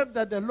except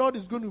that the Lord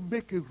is going to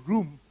make a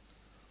room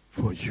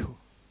for you.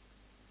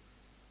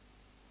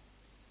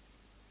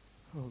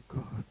 Oh,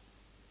 God.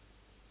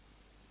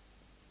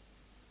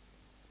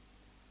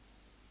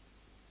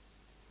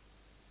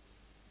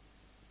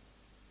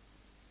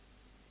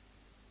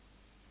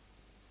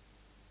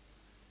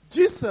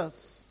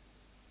 Jesus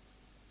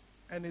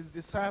and his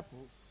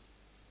disciples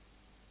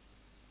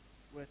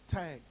were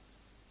tired.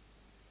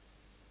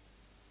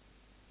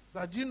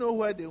 But do you know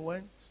where they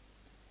went?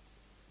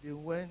 They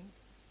went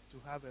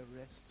to have a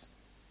rest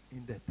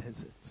in the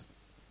desert.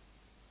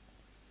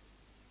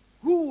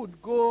 Who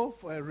would go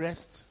for a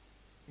rest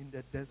in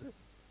the desert?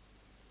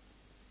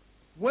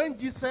 When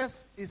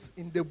Jesus is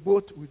in the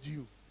boat with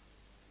you,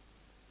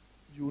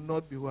 you will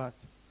not be what?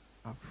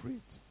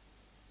 Afraid.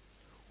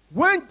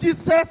 When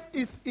Jesus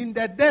is in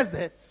the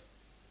desert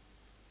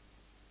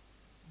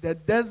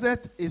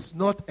is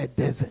not a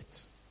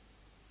desert.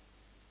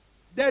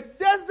 The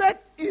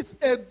desert is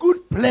a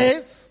good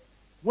place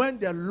when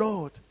the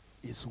Lord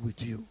is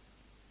with you.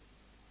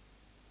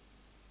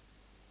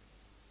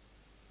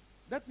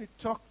 Let me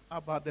talk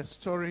about the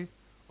story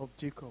of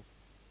Jacob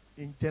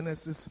in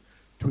Genesis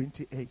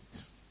 28.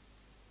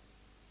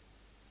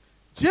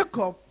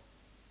 Jacob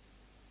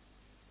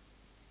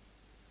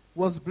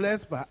was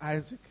blessed by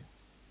Isaac.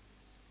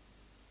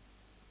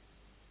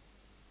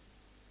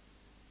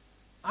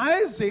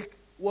 Isaac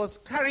was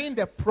carrying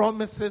the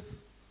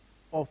promises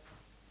of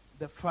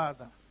the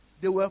father.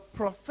 They were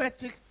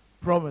prophetic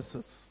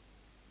promises.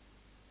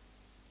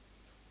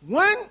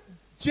 When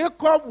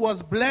Jacob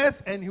was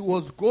blessed and he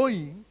was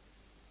going,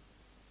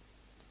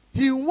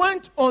 he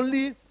went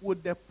only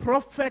with the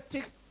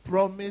prophetic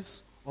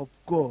promise of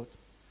God.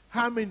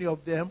 How many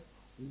of them?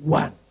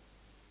 One.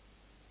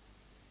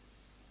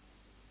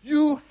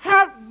 You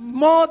have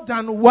more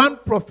than one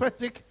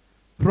prophetic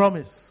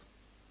promise.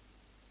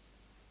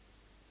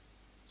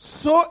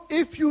 So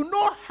if you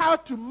know how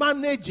to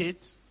manage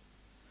it,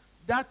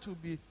 that will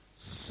be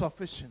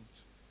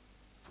sufficient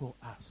for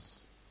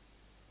us.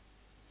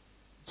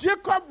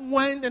 Jacob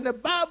went, and the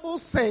Bible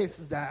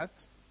says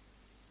that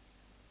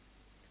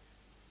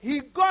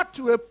he got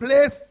to a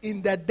place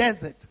in the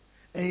desert,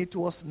 and it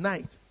was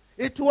night.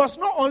 It was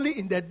not only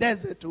in the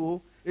desert,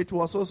 it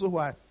was also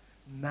what?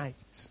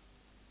 Night.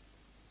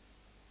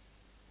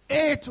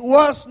 It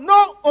was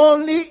not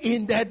only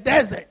in the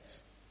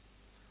desert,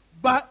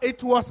 but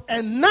it was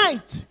a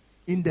night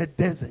in the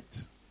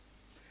desert.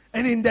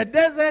 And in the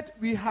desert,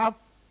 we have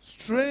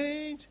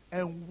strange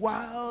and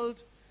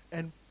wild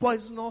and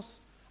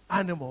poisonous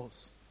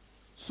animals.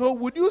 So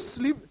would you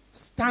sleep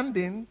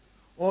standing,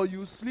 or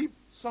you sleep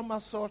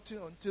somersaulting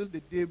until the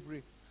day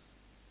breaks?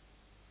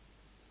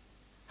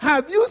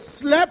 Have you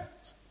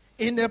slept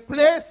in a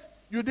place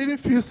you didn't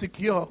feel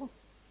secure?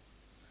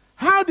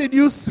 How did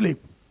you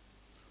sleep?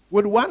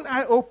 With one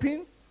eye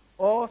open,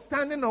 or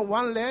standing on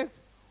one leg,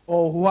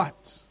 or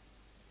what?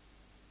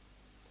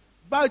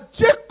 But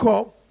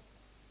Jacob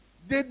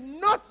did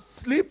not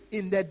sleep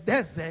in the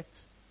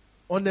desert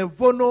on a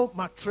vono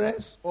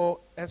mattress or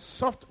a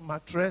soft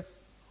mattress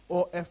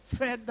or a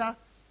feather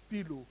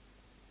pillow.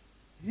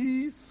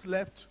 He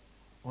slept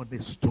on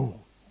a stone.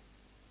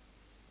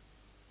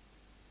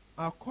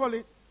 I'll call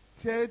it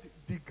third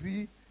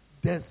degree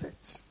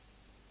desert.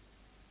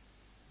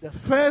 The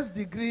first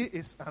degree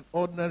is an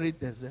ordinary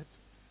desert.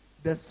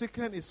 The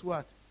second is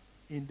what?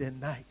 In the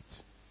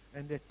night.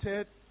 And the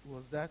third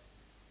was that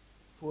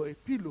for a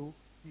pillow,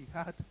 he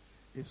had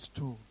a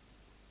stone.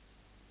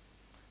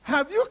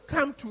 Have you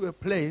come to a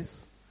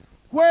place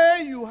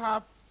where you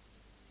have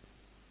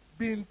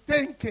been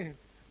thinking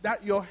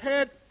that your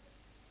head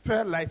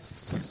felt like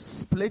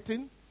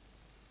splitting?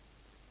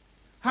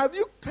 Have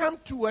you come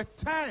to a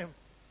time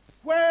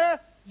where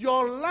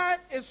your life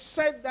is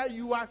said that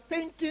you are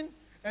thinking,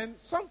 and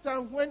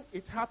sometimes when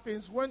it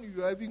happens, when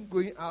you are even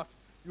going out,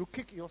 you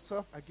kick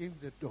yourself against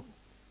the door?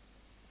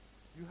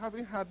 You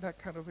haven't had that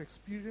kind of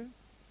experience?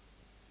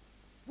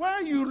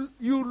 Where you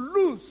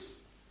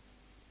lose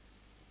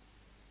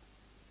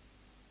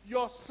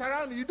your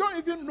surrounding. You don't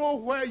even know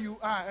where you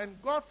are.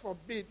 And God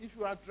forbid, if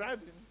you are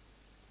driving,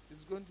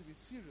 it's going to be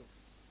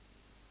serious.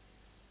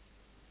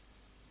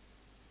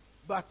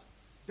 But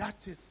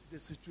that is the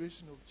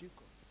situation of Jacob.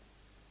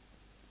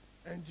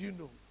 And you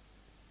know,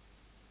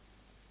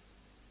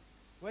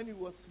 when he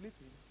was sleeping,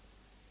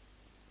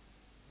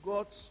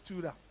 God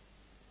stood up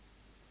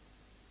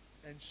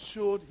and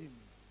showed him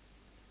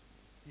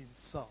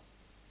himself.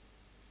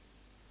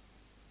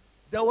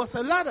 There was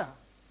a ladder.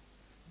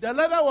 The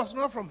ladder was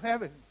not from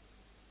heaven.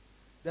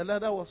 The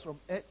ladder was from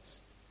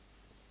earth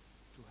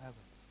to heaven.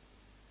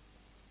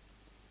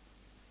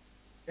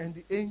 And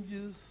the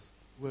angels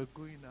were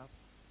going up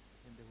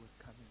and they were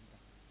coming down.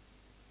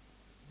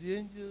 The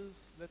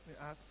angels, let me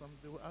ask some,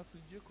 they were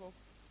asking Jacob,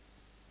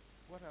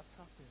 what has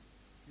happened?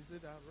 He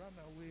said, I ran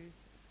away.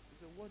 He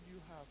said, what do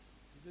you have?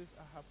 He says,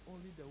 I have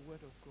only the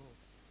word of God.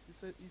 He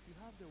said, if you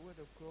have the word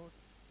of God,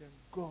 then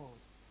God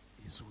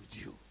is with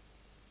you.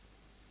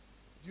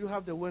 Do you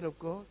have the word of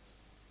God?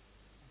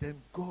 Then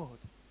God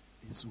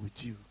is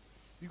with you.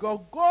 Because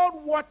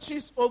God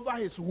watches over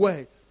his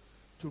word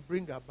to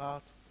bring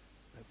about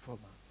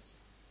performance.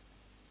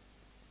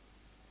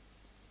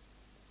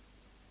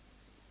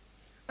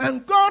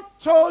 And God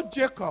told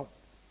Jacob,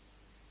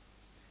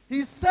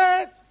 he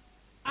said,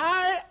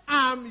 I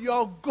am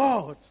your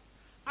God.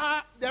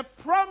 The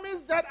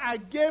promise that I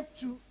gave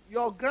to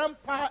your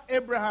grandpa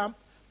Abraham,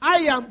 I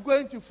am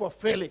going to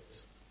fulfill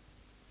it.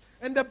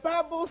 And the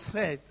Bible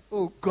said,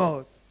 oh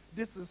God,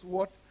 this is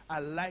what I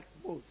like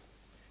most.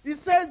 He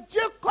said,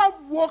 Jacob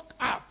woke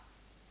up.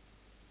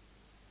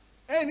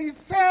 And he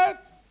said,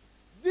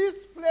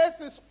 this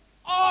place is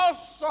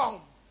awesome.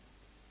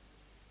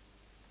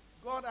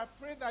 God, I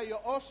pray that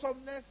your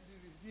awesomeness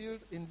be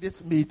revealed in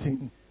this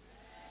meeting.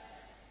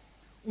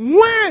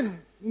 When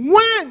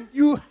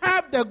you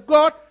have the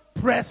God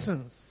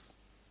presence,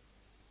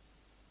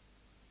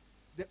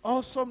 the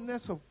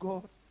awesomeness of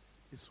God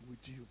is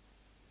with you.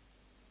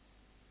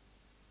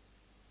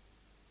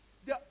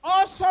 The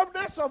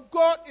awesomeness of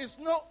God is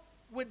not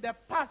with the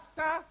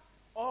pastor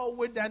or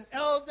with an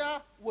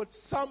elder, with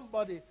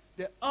somebody.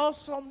 The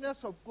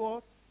awesomeness of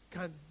God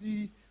can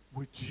be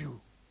with you.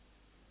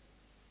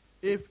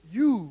 If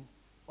you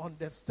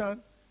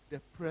understand the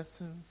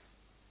presence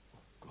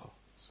of God.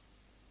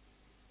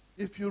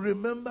 If you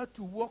remember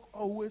to walk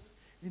always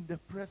in the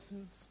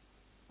presence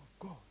of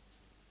God.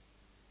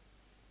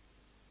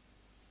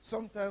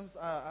 Sometimes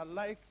I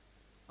like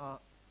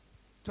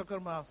talking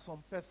about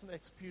some personal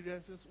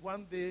experiences.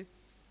 One day,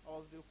 I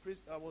was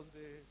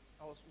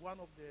one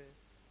of the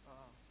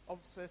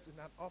officers in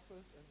an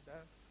office, and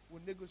then we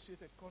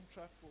negotiated a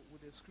contract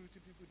with the security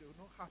people. They were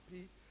not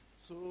happy,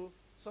 so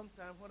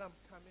sometimes when I'm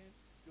coming,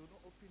 they will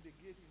not open the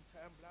gate in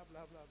time. Blah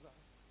blah blah blah,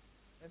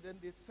 and then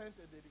they sent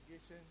a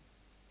delegation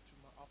to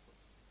my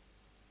office.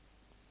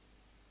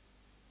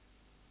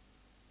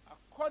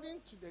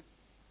 According to the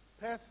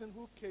person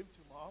who came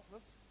to my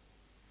office,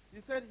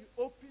 he said he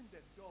opened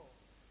the door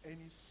and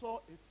he saw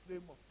a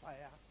flame of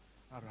fire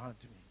around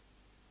me.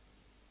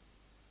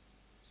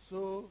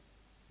 So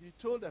he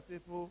told the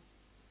people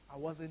I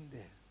wasn't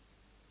there.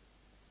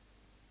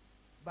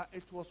 But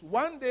it was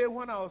one day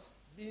when I was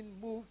being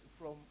moved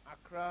from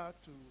Accra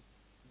to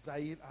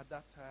Zaire at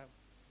that time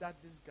that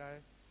this guy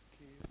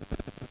came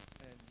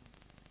and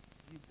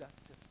gave that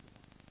testimony.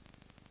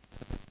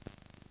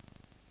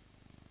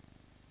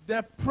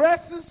 The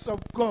presence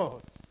of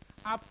God.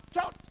 I've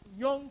taught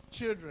young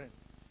children,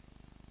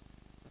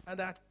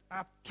 and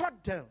I've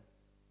taught them,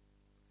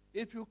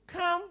 if you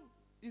come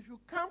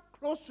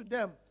close to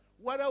them,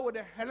 whether with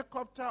a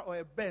helicopter or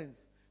a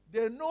Benz,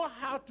 they know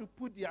how to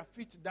put their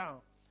feet down,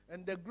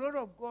 and the glory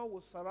of God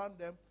will surround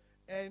them.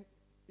 And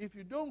if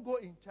you don't go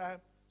in time,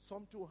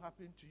 something will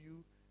happen to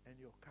you and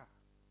your car.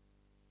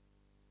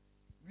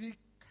 We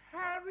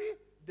carry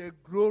the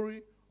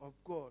glory of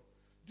God.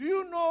 Do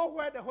you know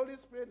where the Holy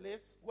Spirit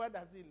lives? Where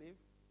does he live?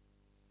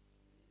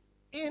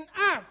 In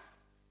us.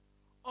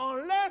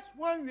 Unless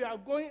when we are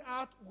going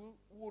out,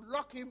 we'll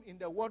lock him in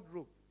the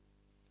wardrobe.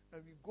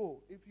 And we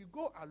go. If you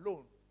go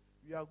alone,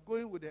 you are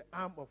going with the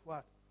arm of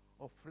what?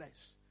 Of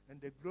flesh. And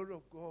the glory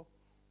of God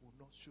will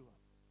not show up.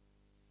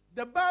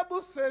 The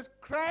Bible says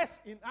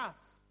Christ in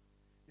us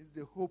is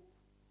the hope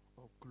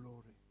of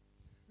glory.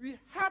 We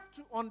have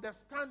to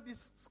understand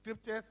these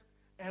scriptures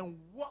and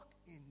walk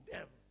in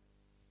them.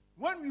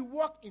 When we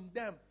walk in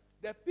them,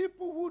 the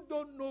people who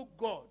don't know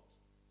God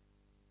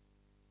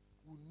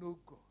will know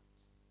God.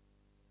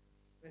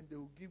 And they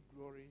will give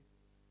glory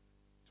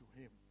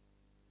to him.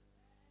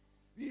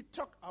 We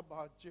talk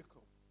about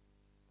Jacob.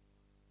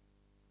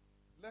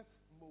 Let's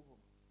move on.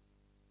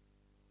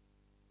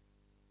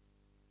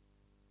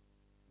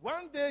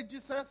 One day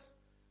Jesus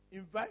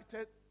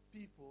invited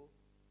people,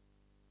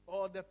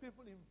 or the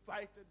people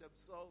invited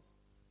themselves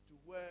to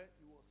where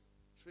he was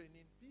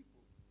training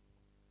people.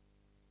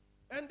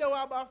 And there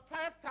were about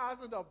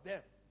 5,000 of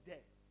them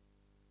there.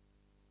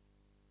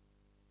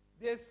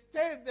 They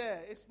stayed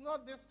there. It's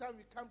not this time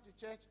we come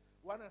to church,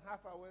 1.5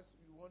 hours,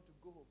 we want to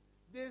go home.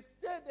 They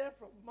stayed there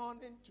from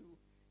morning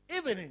to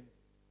evening.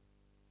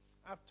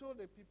 I've told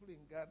the people in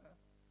Ghana,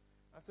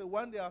 I said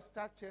one day I'll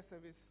start church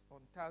service on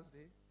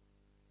Thursday.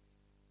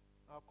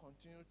 I'll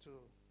continue to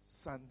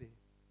Sunday.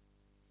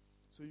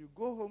 So you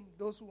go home,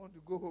 those who want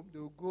to go home, they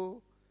will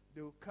go,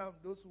 they will come.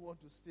 Those who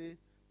want to stay,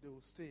 they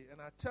will stay.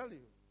 And I tell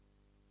you,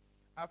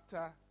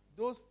 after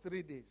those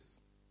 3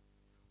 days,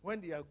 when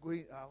they are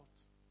going out,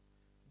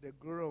 the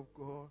glory of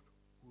God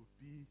will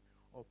be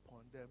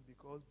upon them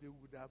because they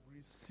would have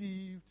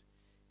received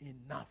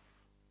enough.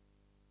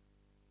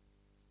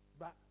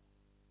 But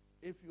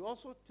if you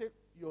also take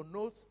your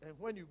notes and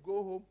when you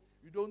go home,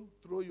 you don't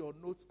throw your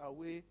notes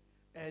away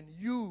and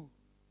you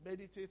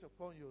meditate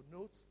upon your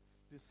notes,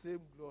 the same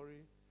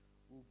glory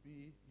will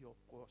be your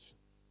portion.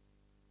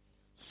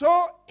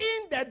 So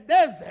in the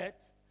desert,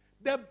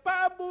 the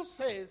Bible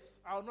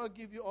says, I'll not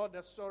give you all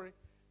the story,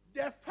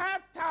 the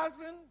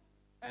 5,000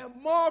 and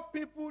more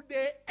people,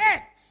 they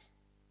ate.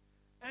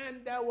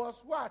 And there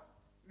was what?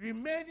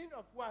 Remaining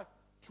of what?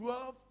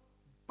 12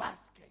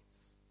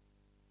 baskets.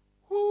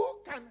 Who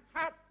can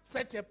have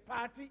such a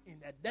party in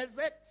a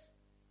desert?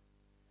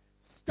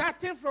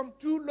 Starting from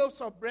 2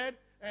 loaves of bread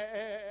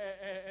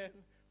and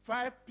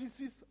 5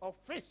 pieces of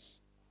fish.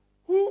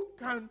 Who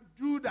can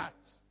do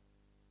that?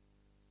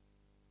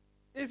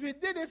 If he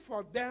did it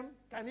for them,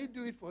 can he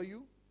do it for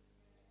you?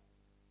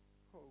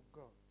 Oh,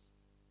 God.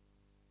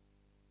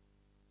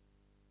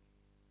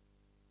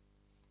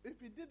 If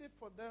he did it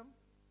for them,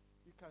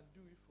 he can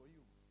do it for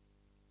you.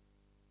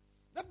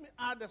 Let me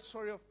add the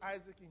story of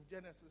Isaac in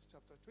Genesis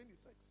chapter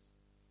 26.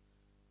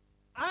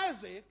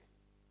 Isaac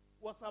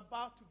was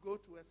about to go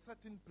to a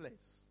certain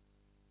place.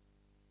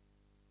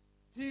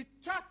 He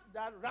thought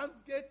that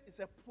Ramsgate is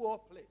a poor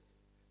place.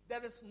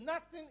 There is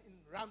nothing in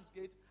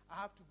Ramsgate.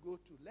 I have to go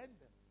to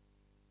London.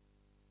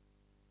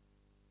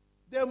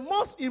 The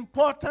most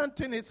important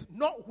thing is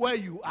not where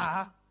you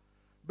are,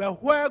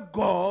 but where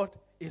God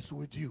is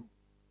with you.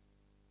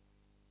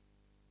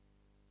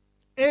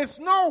 It's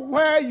not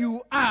where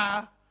you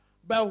are,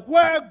 but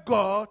where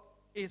God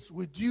is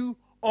with you,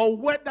 or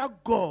whether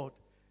God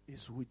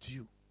is with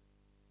you.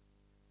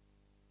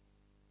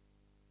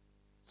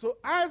 So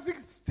Isaac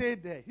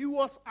stayed there. He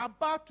was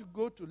about to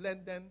go to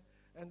London,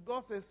 and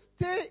God says,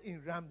 stay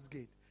in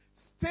Ramsgate,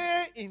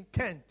 stay in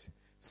Kent,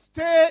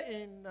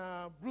 stay in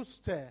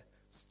Brewster,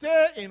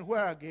 stay in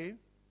where again?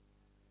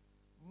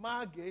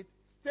 Margate,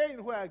 stay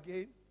in where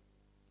again?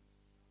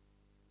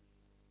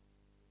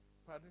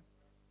 Pardon?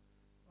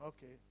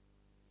 Okay.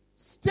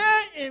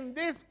 Stay in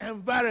this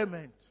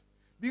environment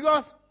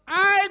because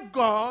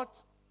God,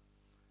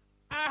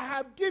 I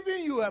have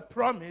given you a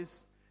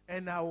promise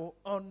and I will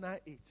honor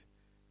it.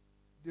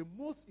 The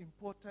most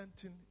important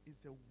thing is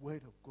the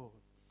word of God,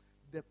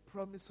 the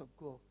promise of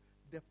God,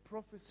 the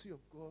prophecy of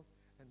God,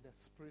 and the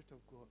Spirit of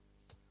God.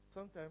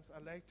 Sometimes I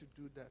like to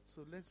do that,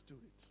 so let's do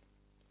it.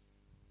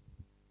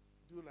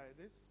 Do like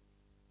this.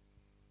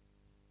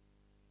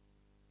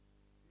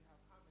 We have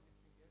how many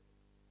fingers?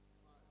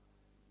 5.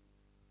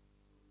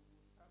 So we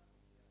will start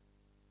from here.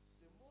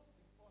 The most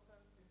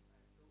important thing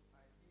I know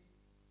I need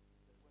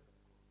is the word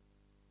of God.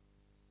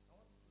 I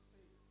want you to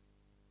say it.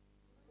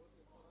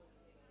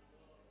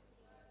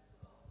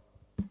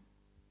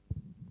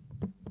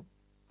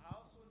 I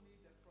also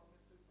need the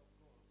promises of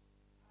God.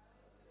 I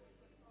have it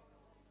in my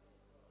head,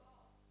 but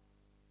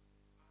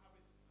I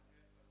want you to see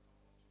the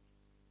picture.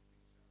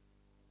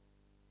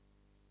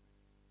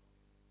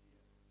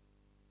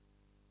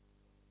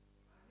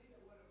 I need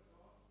the word of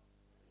God.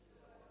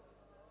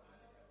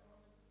 I need the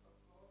promises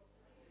of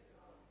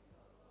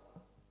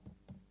God.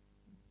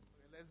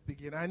 Okay, let's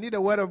begin. I need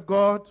the word of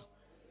God.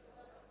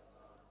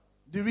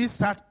 Did we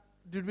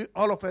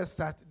all of us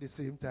start at the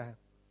same time?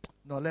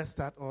 No, let's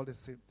start all the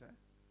same time.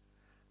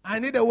 I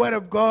need the word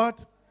of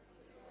God.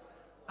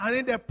 I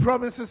need the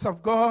promises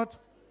of God.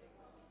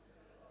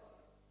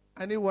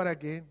 I need what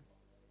again?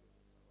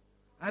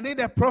 I need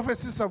the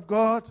prophecies of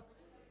God.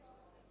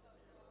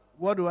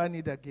 What do I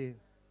need again?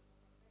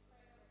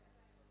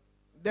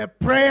 The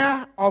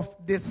prayer of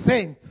the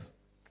saints.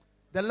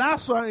 The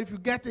last one, if you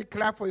get it,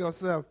 clap for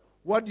yourself.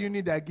 What do you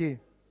need again?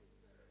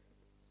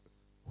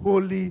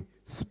 Holy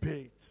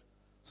Spirit.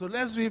 So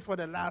let's do it for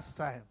the last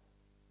time.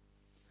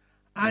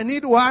 I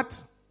need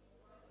what?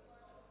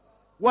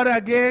 What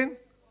again?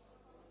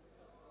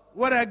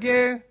 What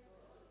again?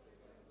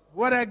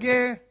 What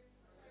again?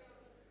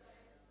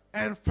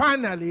 And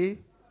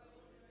finally,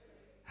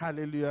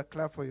 hallelujah,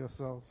 clap for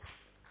yourselves.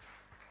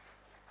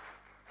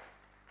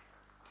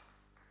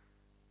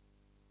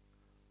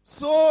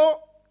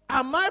 So,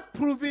 am I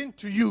proving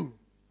to you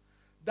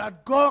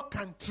that God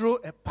can throw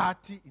a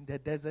party in the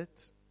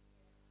desert?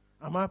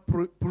 Am I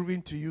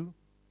proving to you?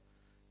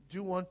 Do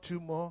you want two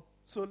more?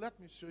 So let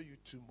me show you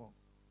two more.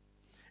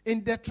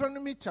 In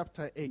Deuteronomy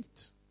chapter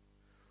 8,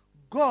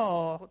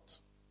 God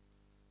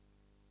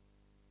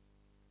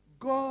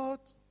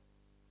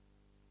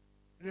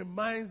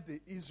reminds the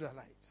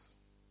Israelites.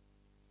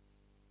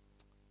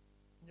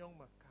 Young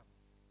man, come.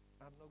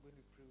 I'm not going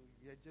to pray with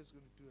you. We are just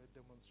going to do a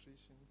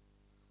demonstration.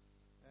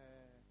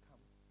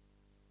 Come.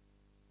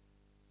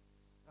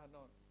 I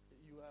know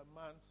you are a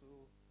man, so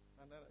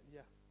another,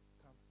 yeah,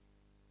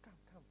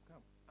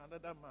 come.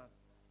 Another man.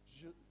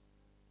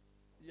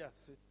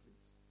 Sit,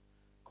 please.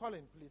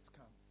 Colin, please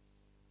come.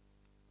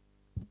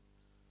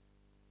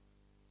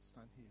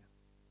 Stand here.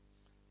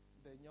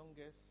 The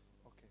youngest,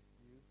 okay,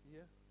 you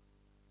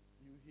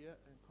here,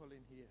 and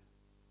Colin here.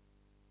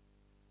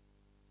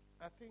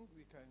 I think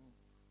we can.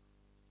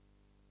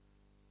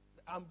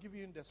 I'm giving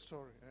you the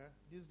story.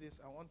 These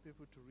days, I want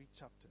people to read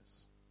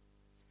chapters.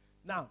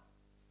 Now,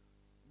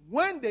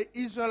 when the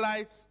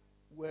Israelites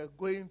were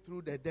going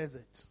through the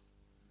desert,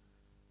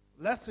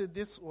 let's say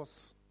this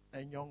was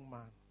a young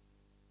man.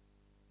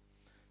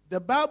 The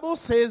Bible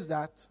says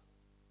that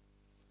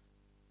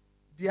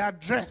their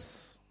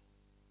dress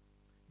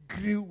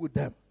grew with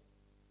them.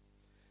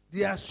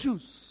 Their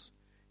shoes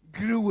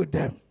grew with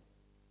them.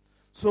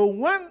 So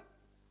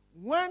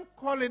when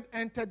Colin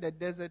entered the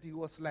desert, he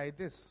was like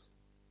this.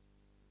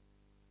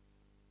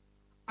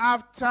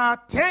 After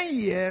 10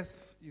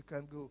 years, you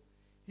can go,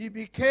 he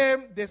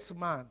became this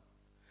man.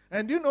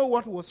 And do you know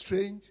what was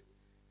strange?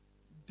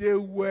 They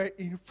were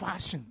in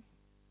fashion.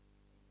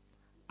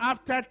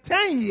 After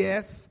 10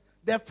 years,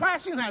 the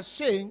fashion has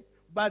changed,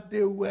 but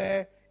they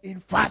were in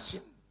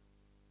fashion.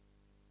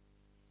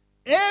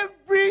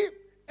 Everything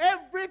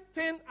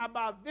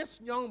about this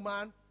young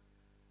man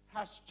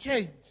has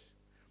changed.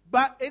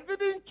 But it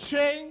didn't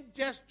change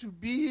just to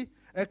be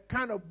a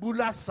kind of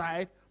Bula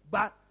side,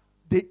 but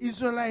the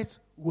Israelites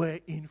were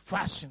in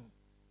fashion.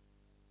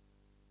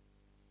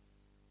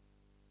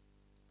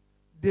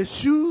 The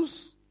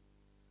shoes,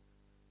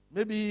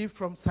 maybe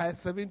from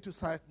size 7 to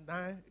size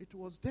 9, it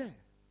was there.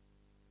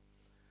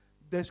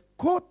 The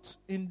coat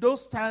in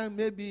those times,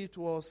 maybe it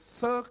was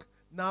silk.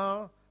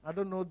 Now, I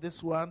don't know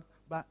this one,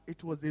 but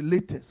it was the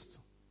latest.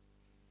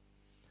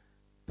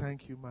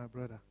 Thank you, my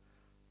brother.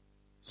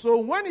 So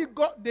when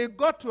they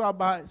got to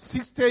about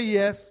 60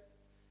 years,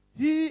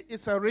 he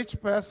is a rich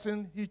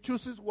person. He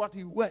chooses what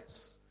he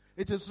wears.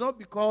 It is not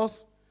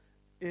because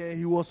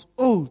he was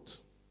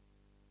old.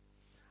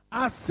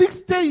 At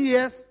 60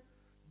 years,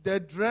 the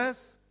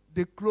dress,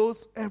 the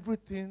clothes,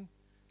 everything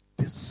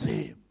the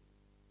same.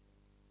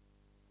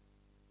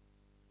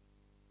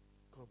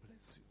 God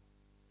bless you.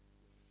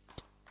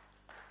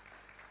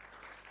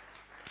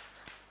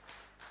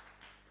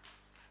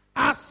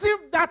 As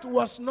if that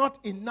was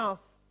not enough,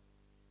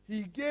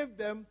 he gave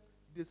them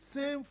the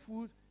same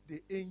food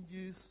the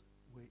angels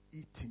were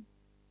eating.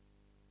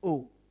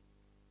 Oh,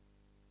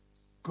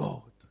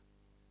 God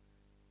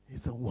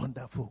is a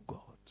wonderful God.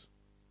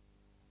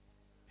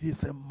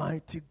 He's a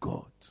mighty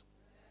God.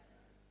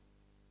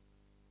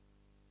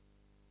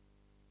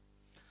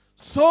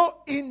 So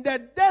in the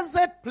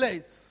desert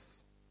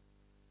place,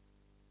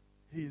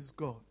 he is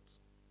God.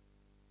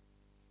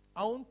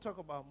 I won't talk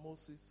about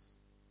Moses,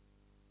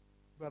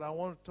 but I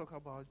want to talk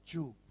about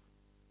Job.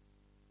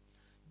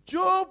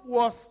 Job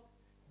was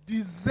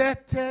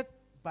deserted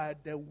by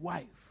the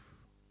wife,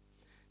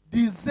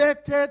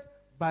 deserted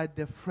by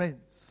the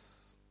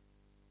friends.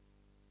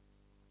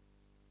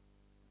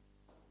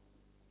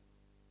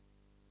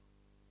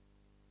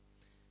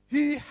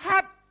 He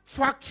had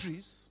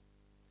factories.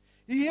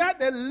 He had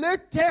the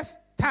latest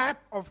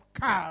type of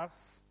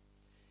cars.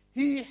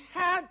 He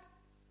had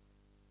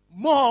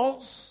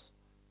malls,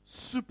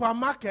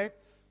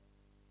 supermarkets.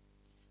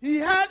 He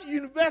had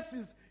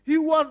universities. He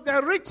was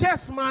the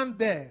richest man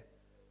there.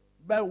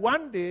 But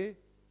one day,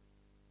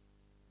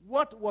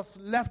 what was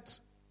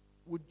left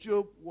with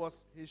Job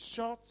was his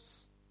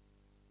shorts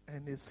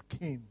and his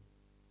skin.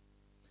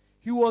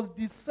 He was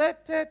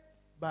deserted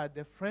by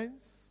the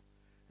friends,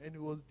 and he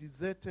was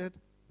deserted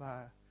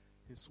by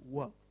his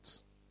wealth.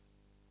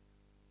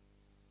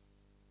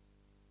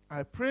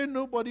 I pray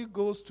nobody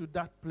goes to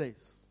that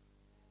place.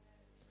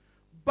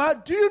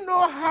 But do you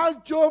know how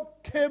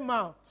Job came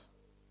out?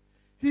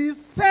 He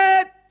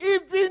said,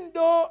 even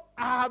though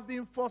I have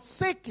been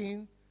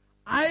forsaken,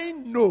 I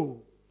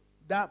know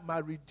that my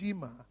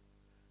Redeemer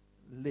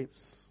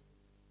lives.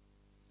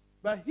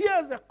 But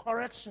here's the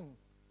correction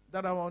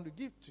that I want to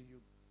give to you.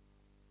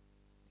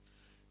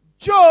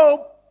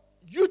 Job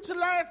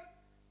utilized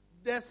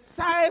the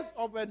size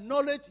of the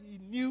knowledge he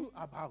knew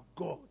about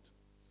God.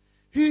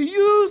 He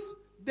used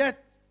the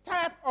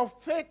type of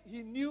faith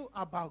he knew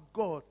about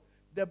God.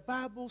 The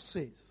Bible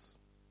says,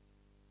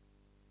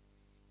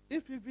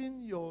 if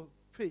even your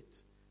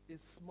faith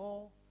is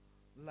small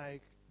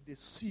like the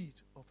seed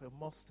of a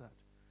mustard,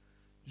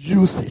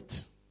 use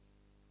it.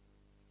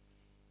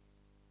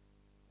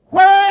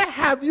 Where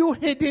have you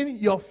hidden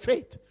your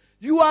faith?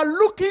 You are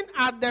looking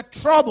at the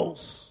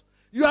troubles.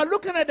 You are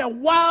looking at the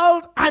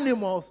wild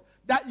animals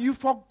that you've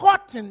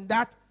forgotten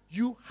that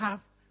you have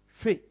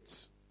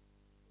faith.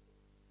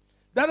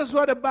 That is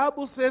what the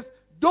Bible says.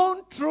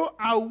 Don't throw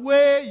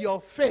away your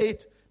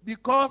faith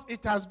because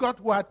it has got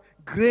what?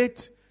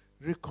 Great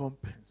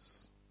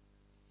recompense.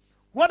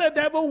 What the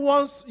devil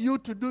wants you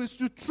to do is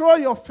to throw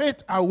your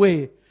faith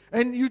away.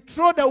 And you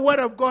throw the word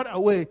of God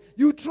away.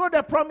 You throw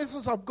the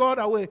promises of God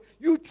away.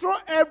 You throw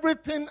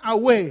everything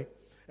away.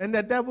 And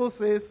the devil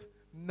says,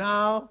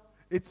 now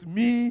it's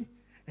me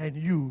and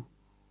you.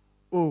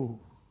 Oh,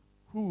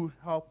 who will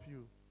help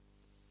you?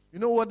 You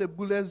know what the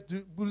bullies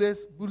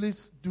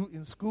do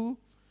in school?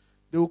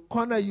 They will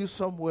corner you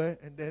somewhere,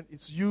 and then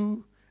it's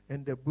you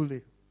and the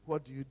bully.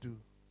 What do?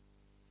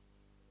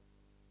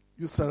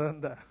 You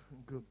surrender.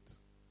 Good.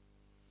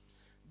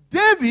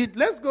 David,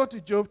 let's go to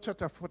Job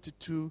chapter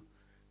 42.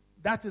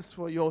 That is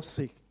for your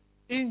sake.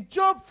 In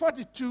Job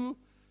 42,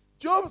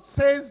 Job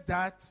says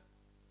that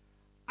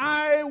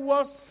I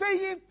was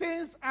saying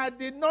things I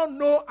did not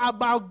know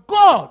about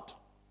God.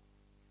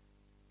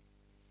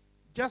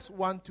 Just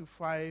 1 to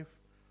 5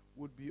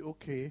 would be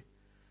okay.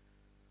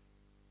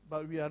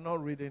 But we are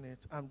not reading it.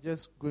 I'm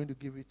just going to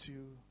give it to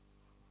you.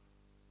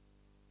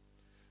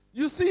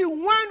 You see,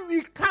 when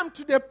we come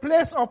to the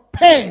place of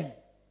pain,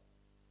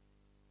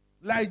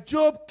 like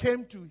Job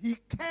came to, he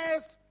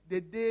cursed the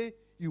day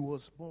he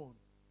was born.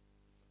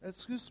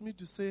 Excuse me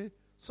to say,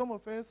 some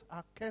of us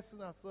are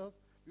cursing ourselves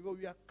because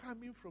we are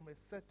coming from a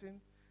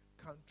certain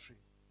country.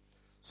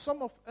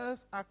 Some of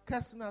us are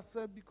cursing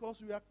ourselves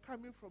because we are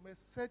coming from a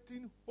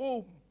certain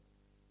home.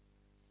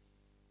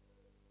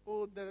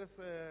 Oh, there is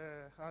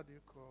a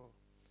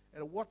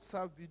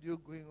WhatsApp video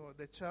going on.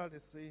 The child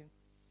is saying,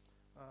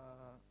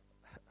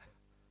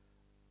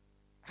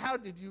 how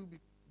did you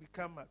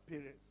become my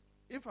parents?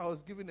 If I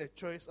was given a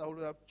choice, I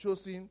would have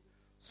chosen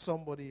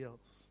somebody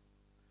else.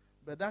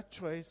 But that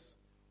choice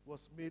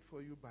was made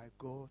for you by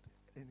God,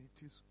 and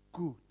it is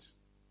good.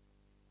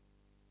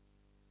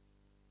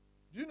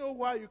 Do you know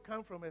why you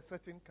come from a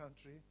certain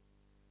country?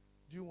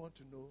 Do you want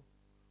to know?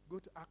 Go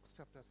to Acts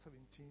chapter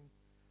 17,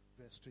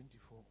 verse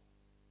 24.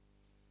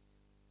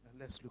 And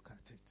let's look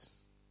at it.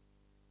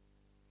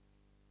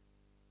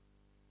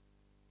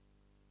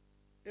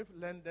 If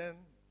London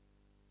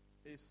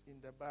is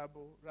in the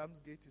Bible,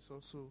 Ramsgate is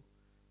also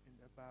in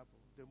the Bible.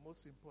 The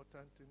most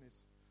important thing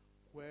is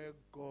where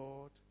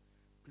God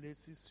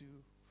places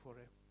you for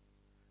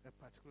a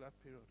particular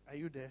period. Are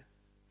you there?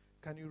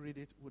 Can you read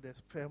it with a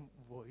firm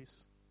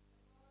voice?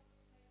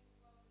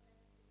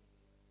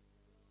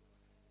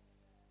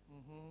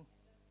 Mm-hmm.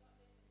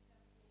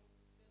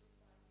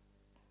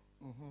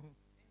 Mm-hmm.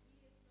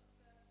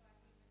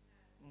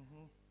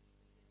 Mm-hmm.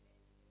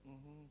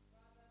 Mm-hmm.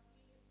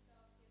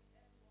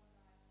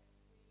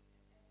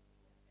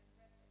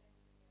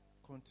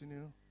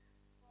 Continue.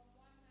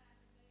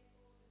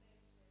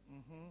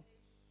 Mm-hmm.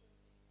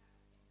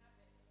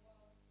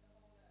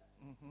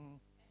 Mm-hmm.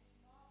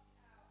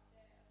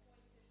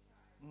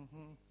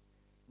 Mm-hmm.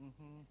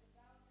 Mm-hmm.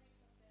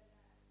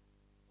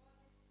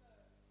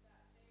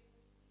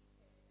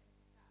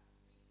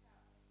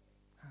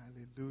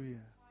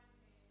 Hallelujah.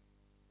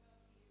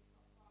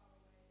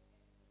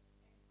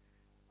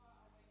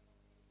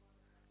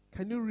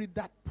 Can you read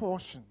that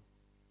portion?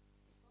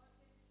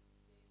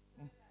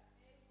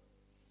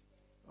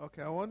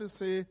 Okay, I want to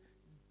say,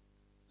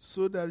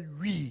 so that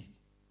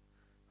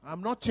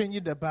I'm not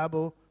changing the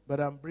Bible, but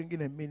I'm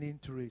bringing a meaning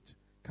to it.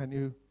 Can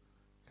you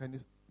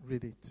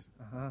read it?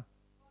 Uh-huh.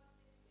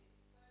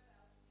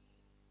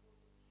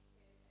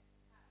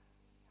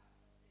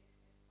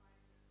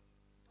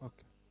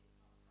 Okay.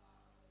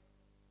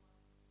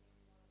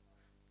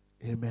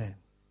 Amen.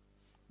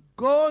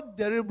 God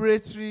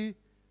deliberately,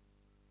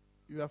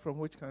 you are from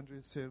which country,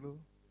 Cyril?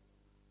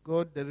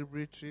 God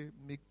deliberately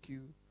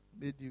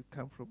made you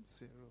come from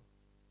Cyril.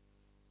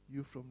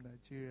 You from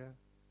Nigeria?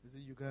 Is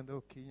it Uganda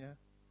or Kenya?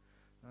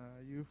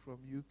 You from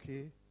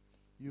UK?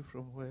 You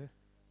from where?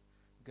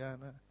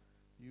 Ghana?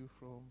 You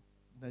from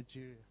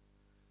Nigeria?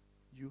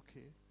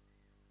 UK?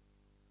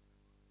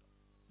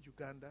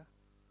 Uganda?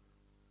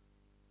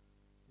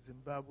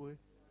 Zimbabwe?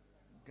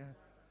 Ghana?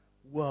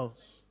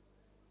 Welsh.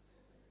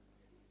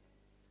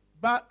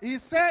 But he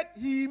said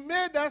he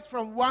made us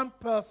from one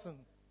person.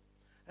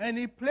 And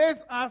he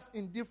placed us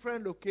in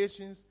different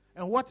locations.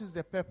 And what is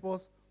the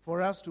purpose?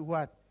 For us to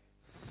what?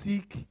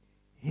 Seek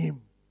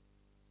him.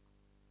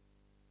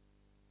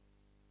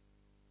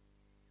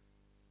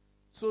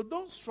 So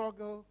don't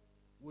struggle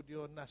with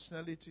your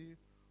nationality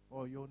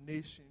or your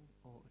nation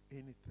or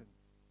anything.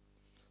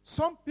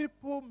 Some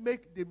people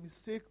make the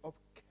mistake of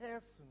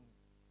cursing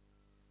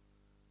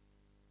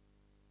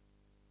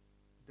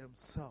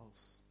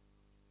themselves.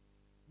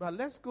 But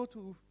let's go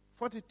to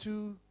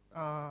 42,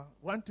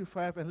 1 to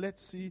 5, and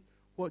let's see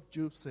what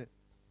Job said.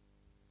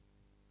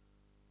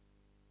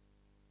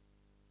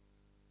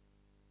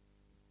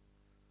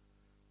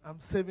 I'm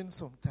saving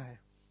some time.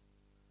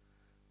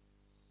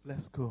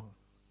 Let's go.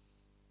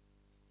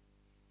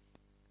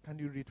 Can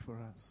you read for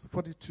us?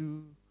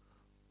 42,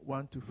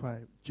 1 to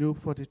 5.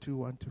 Job 42,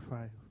 1 to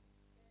 5.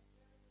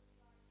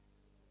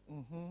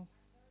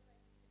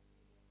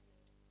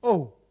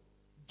 Oh,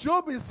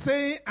 Job is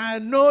saying, I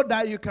know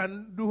that you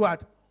can do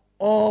what?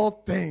 All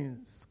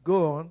things.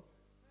 Go on.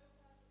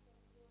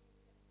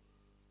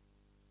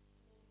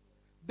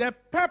 The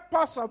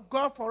purpose of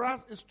God for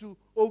us is to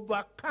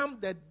overcome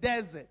the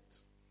desert.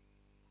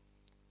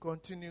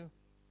 Continue.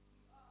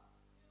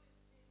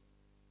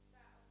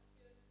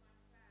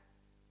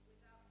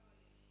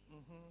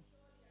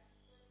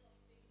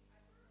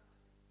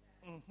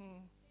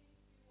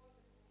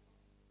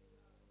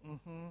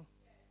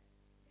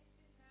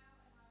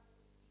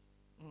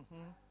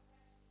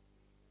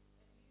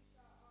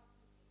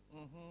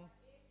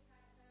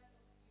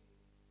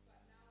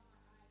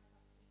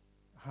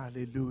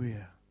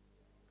 Hallelujah.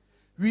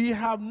 We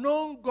have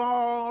known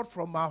God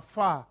from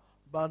afar,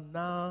 but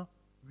now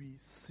we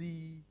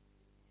see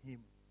him.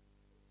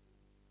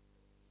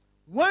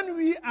 When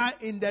we are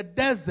in the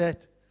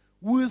desert,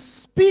 we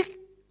speak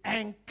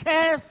and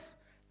curse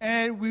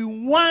and we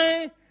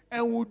whine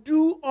and we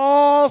do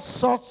all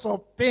sorts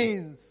of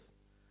things.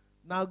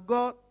 Now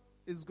God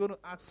is going to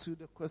ask you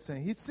the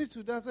question. He said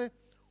to us,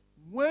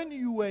 when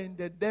you were in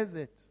the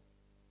desert,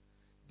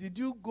 did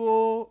you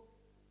go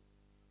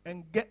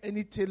and get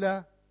any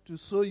tailor to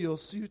sew your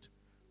suit?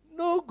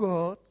 No,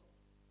 God.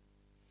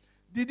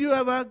 Did you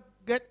ever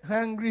get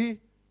hungry?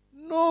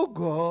 No,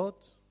 God.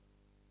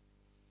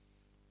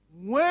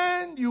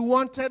 When you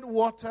wanted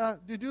water,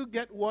 did you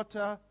get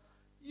water?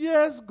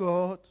 Yes,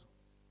 God.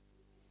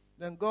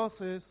 Then God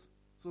says,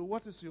 so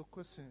what is your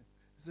question?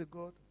 He said,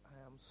 God,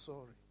 I am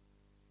sorry.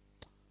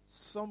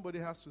 Somebody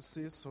has to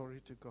say sorry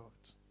to God.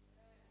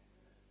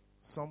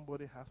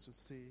 Somebody has to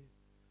say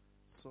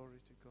sorry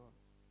to God.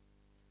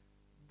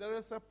 There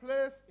is a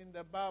place in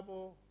the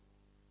Bible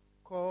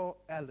called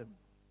Elim.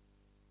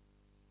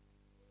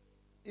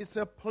 It's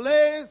a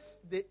place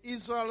the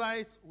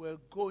Israelites were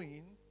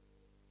going,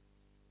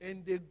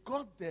 and they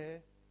got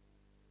there,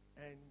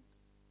 and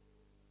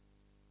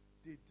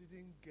they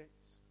didn't get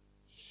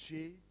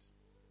shade.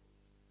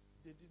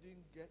 They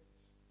didn't get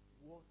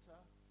water.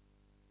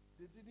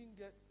 They didn't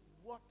get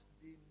what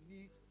they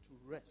need to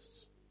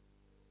rest.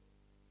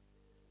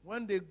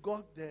 When they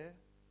got there,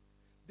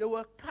 they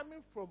were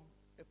coming from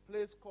a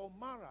place called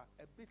Mara,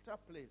 a bitter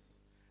place.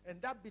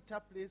 And that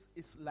bitter place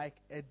is like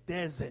a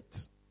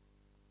desert.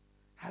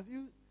 Have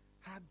you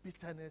had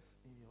bitterness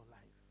in your life?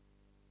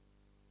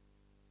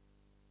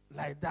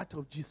 Like that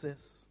of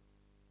Jesus?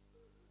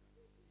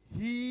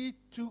 He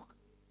took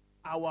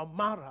our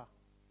Mara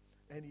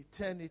and he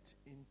turned it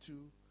into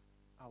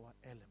our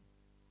Elim.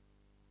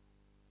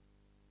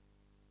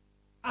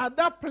 At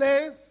that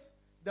place,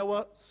 there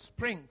were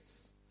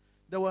springs.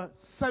 There were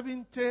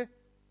 70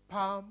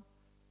 palm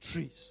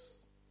trees.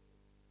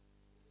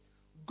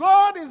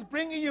 God is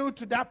bringing you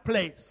to that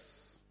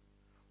place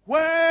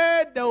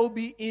where there will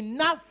be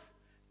enough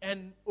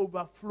and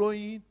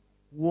overflowing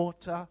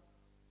water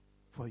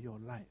for your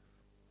life.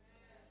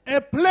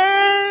 A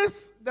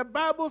place, the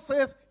Bible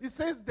says, it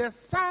says the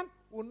sun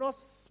will not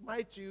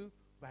smite you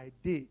by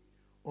day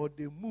or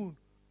the moon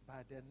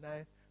by the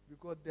night,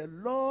 because the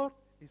Lord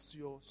is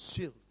your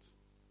shield.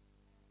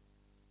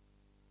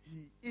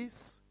 He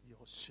is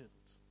your shield.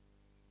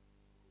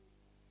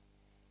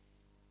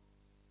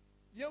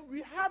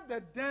 We have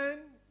the then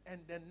and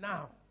the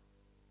now.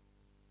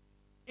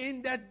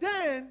 In the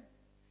then,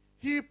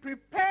 he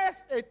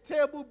prepares a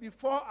table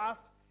before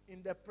us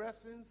in the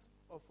presence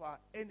of our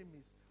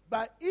enemies.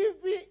 But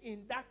even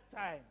in that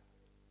time,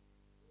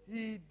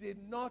 he did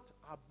not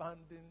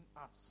abandon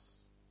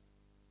us.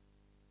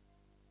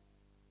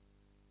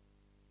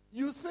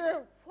 You say,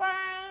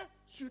 why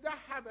should I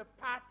have a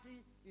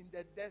party in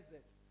the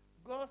desert?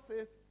 God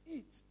says,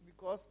 eat,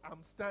 because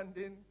I'm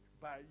standing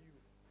by you.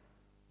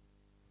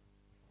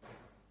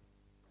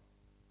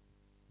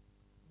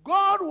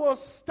 God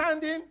was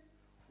standing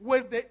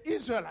with the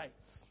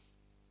Israelites.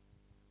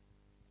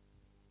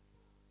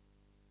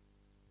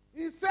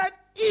 He said,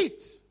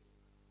 eat.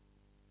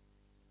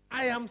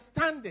 I am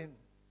standing.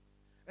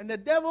 And the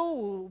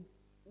devil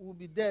will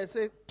be there and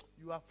say,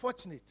 you are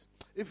fortunate.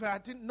 If I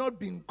had not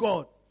been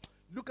God,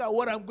 look at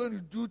what I'm going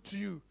to do to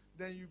you.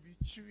 Then you'll be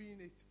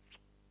chewing it.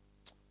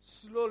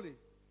 Slowly,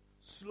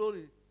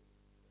 slowly.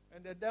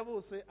 And the devil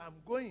will say, I'm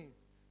going.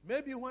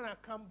 Maybe when I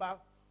come back,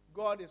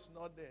 God is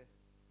not there.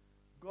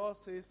 God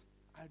says,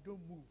 I don't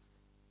move.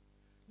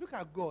 Look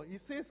at God. He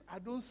says, I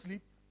don't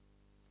sleep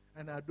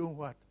and I don't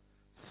what?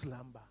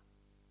 Slumber.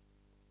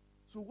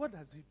 So what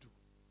does he do?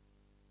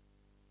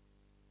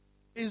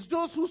 is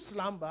those who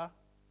slumber,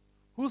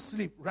 who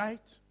sleep,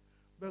 right?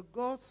 But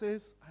God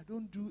says, I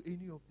don't do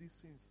any of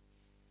these things.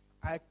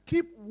 I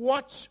keep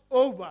watch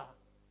over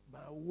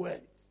my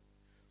word.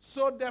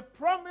 So the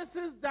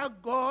promises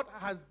that God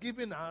has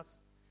given us,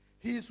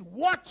 He's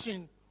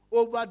watching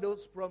over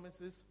those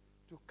promises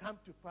to come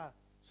to pass.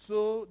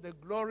 So the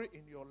glory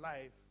in your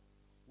life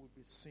will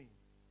be seen.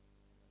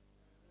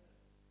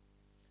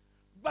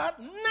 But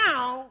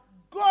now,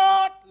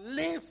 God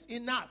lives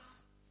in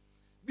us.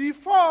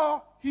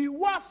 Before, He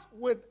was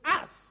with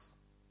us.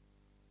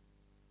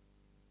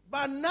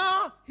 But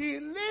now, He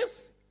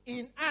lives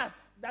in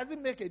us. Does it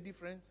make a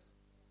difference?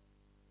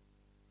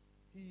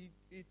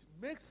 It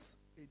makes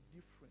a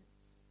difference.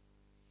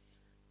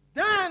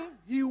 Then,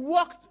 He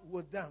walked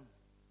with them.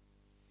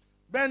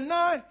 But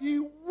now, He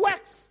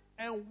works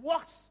and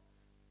walks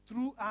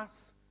through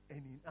us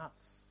and in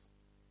us.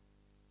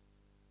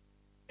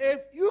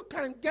 If you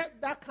can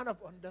get that kind of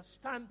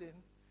understanding,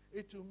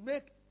 it will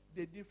make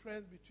the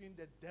difference between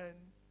the then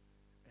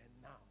and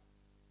now.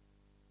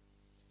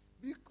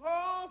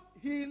 Because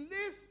He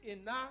lives in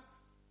us,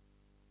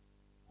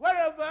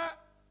 wherever,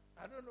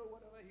 I don't know,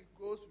 wherever He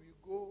goes, we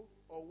go,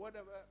 or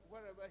wherever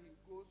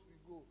He goes,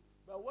 we go.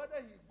 But whether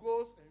He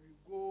goes and we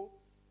go,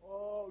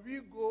 or we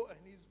go and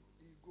He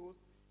goes,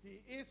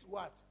 He is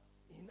what?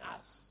 In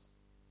us.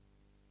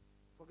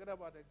 Forget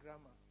about the grammar.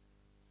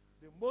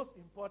 The most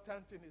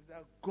important thing is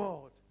that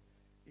God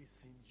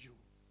is in you.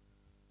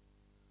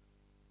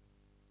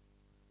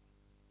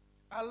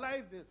 I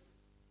like this.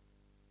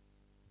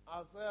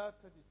 Isaiah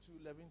 32,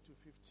 11 to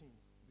 15,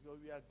 because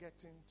we are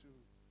getting to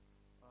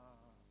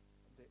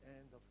the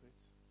end of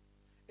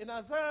it. In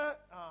Isaiah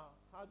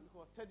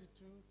 32,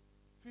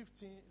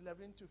 15,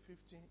 11 to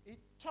 15, it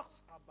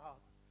talks about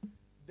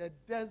the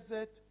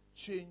desert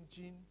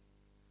changing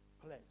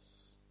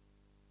place.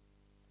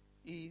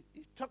 It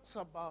talks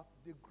about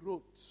the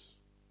growth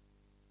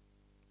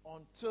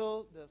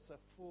until there's a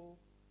full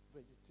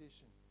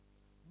vegetation.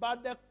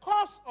 But the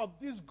cause of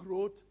this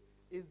growth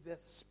is the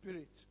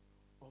Spirit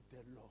of the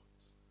Lord.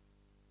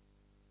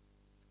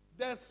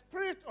 The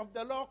Spirit of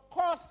the Lord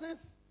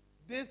causes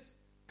this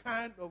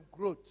kind of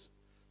growth.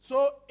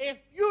 So if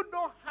you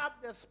don't have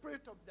the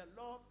Spirit of the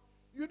Lord,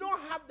 you don't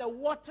have the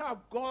water of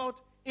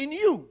God in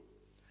you.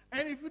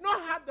 And if you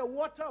don't have the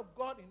water of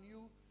God in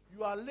you,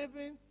 you are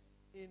living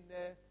in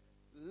a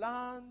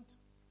land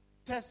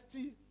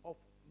thirsty of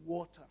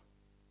water.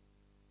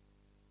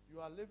 You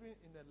are living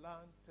in a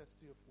land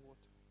thirsty of water.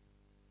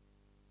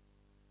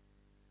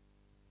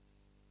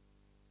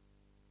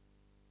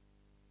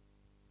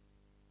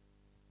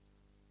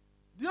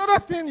 The other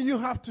thing you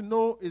have to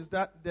know is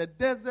that the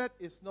desert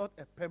is not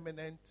a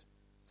permanent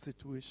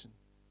situation.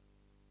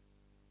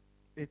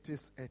 It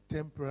is a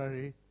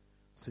temporary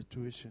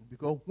situation.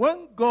 Because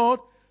when God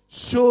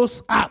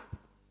shows up,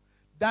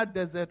 that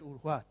desert will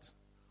what?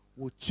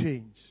 Will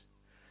change.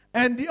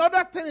 And the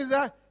other thing is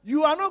that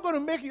you are not going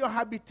to make your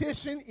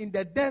habitation in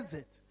the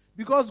desert,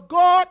 because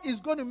God is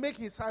going to make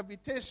His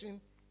habitation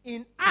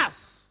in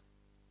us.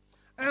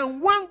 And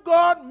when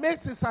God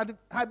makes His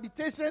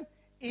habitation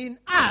in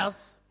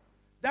us,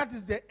 that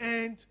is the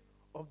end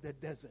of the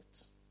desert.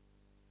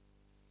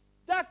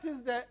 That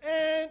is the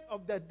end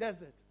of the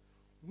desert.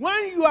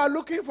 When you are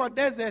looking for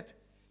desert,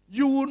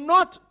 you will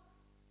not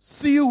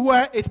see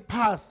where it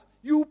passed.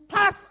 You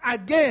pass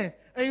again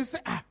and you say,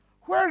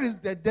 where is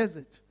the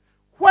desert?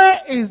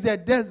 Where is the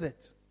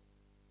desert?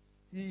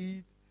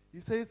 He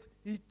says,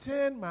 He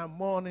turned my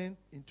mourning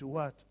into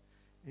what?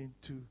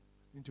 Into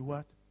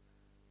what?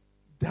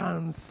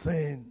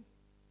 Dancing.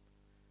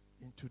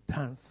 Into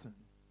dancing.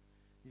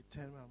 He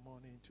turned my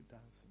mourning into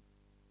dancing.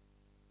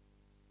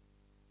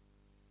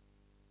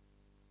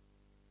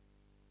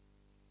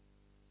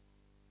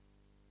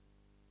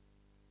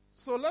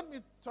 So let me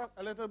talk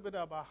a little bit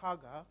about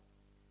Hagar.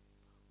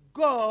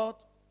 God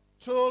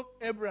told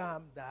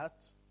Abraham that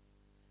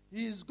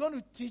He is going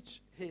to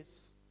teach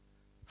his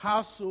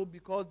household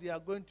because they are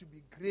going to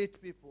be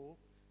great people.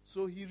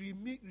 So He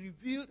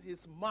revealed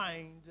His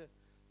mind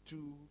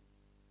to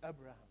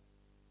Abraham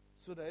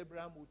so that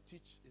Abraham would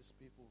teach his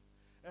people.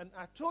 And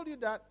I told you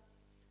that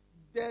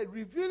the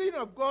revealing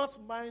of God's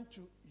mind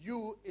to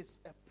you is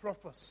a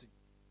prophecy.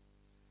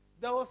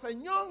 There was a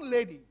young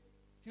lady.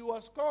 He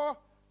was called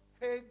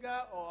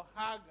Hagar or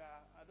Hagar.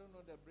 I don't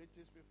know the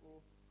British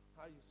people,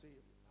 how you say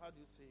it. How do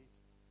you say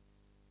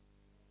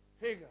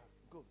it? Hagar.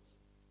 Good.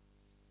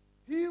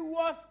 He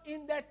was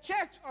in the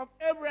church of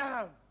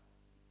Abraham.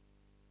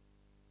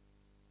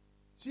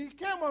 She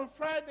came on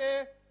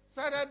Friday,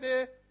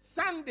 Saturday,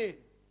 Sunday.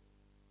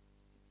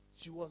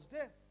 She was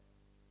there.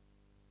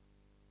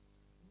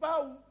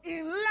 But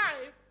in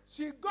life,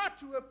 she got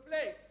to a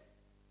place.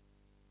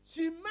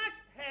 She met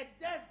her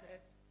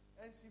desert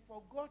and she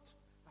forgot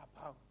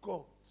about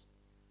God.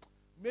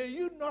 May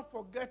you not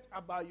forget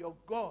about your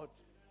God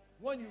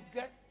when you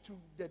get to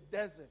the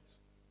desert.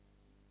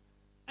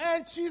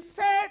 And she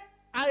said,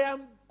 I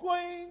am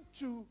going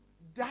to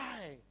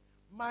die.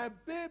 My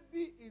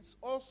baby is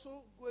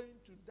also going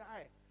to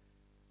die.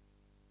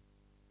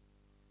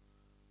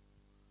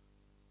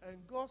 And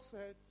God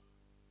said,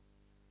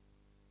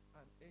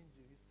 an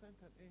angel. He sent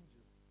an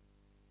angel.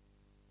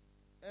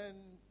 And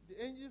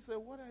the angel said,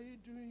 what are you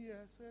doing here?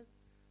 I said,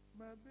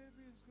 my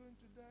baby is going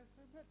to die. I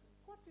said, but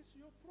what is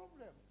your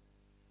problem?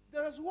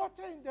 There is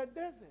water in the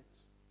desert.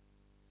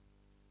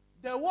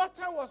 The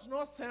water was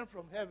not sent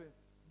from heaven.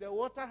 The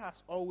water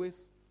has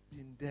always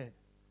been there.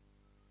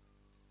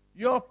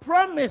 Your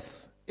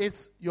promise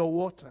is your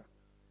water.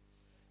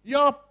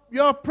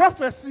 Your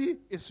prophecy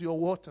is your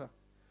water.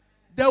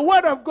 The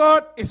word of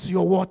God is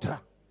your water.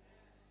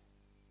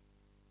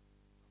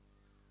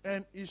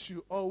 And it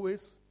should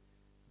always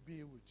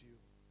be with you.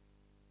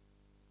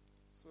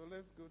 So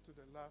let's go to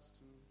the last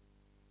two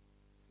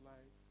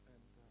slides.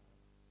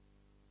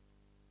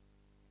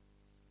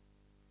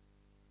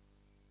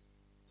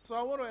 So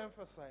I want to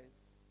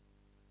emphasize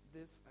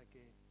this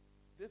again.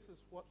 This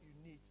is what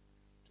you need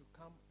to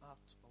come out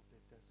of the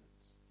desert.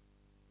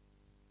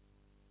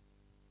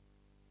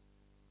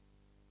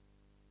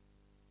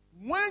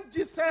 When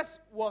Jesus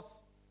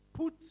was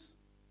put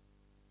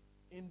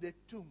in the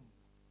tomb,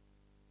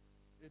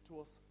 it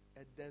was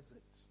a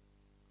desert.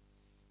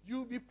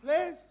 You'll be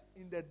placed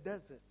in the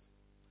desert.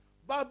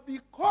 But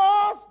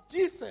because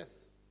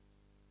Jesus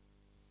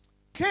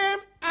came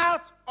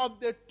out of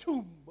the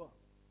tomb,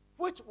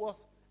 which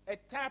was a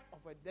type of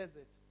a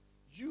desert,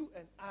 you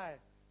and I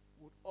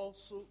would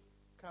also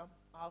come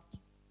out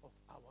of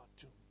our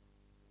tomb.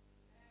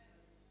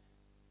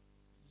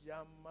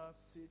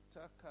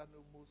 Yamasita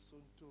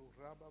kanomusunto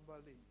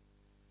rababale.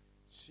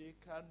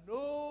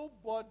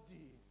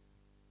 Nobody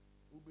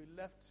will be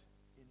left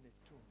in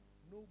a tomb.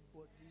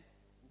 Nobody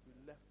will be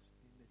left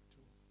in a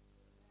tomb.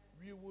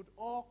 We would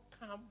all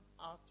come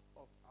out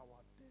of our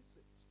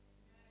desert.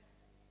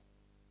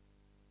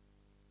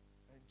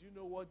 And do you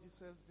know what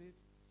Jesus did?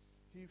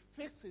 He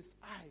fixed his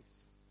eyes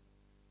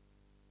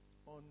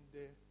on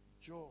the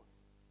joy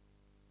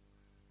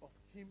of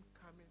him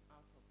coming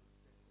out of his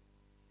desert.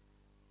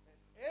 And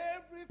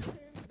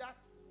everything that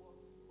was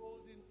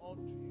holding on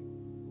to you,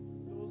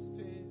 those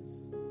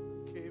things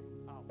came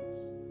out.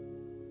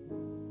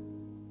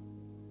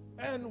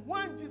 And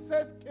when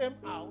Jesus came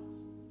out,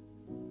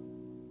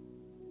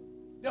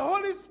 the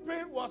Holy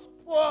Spirit was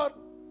poured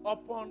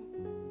upon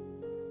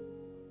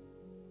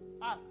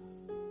us.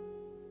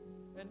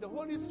 And the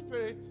Holy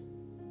Spirit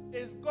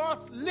is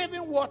God's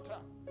living water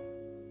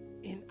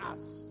in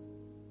us.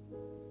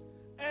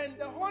 And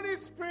the Holy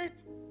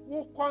Spirit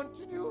will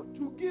continue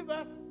to give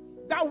us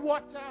that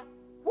water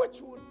which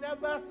will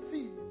never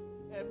cease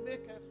and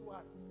make us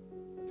what?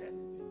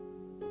 Thirsty.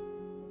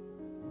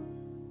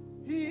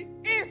 He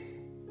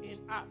is in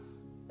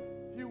us.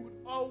 He would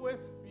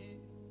always be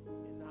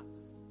in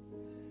us.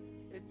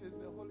 It is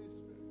the Holy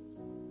Spirit.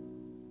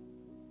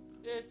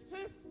 It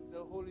is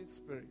the Holy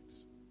Spirit.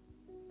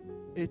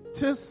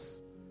 It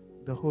is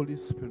the Holy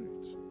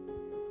Spirit.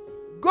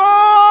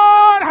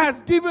 God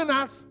has given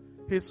us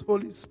His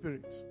Holy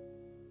Spirit.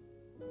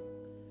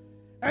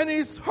 And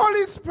His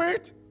Holy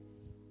Spirit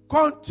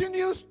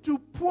continues to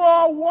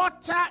pour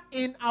water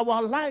in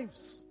our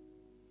lives.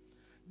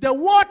 The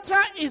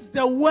water is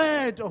the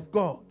Word of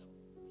God.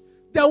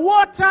 The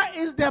water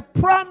is the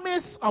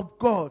promise of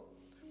God.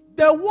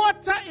 The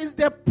water is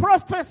the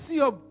prophecy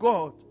of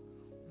God.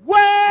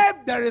 Where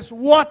there is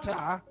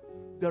water,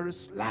 there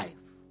is life.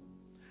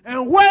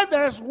 And where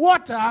there is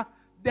water,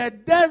 the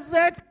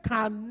desert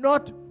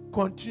cannot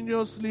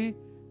continuously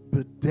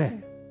be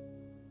there.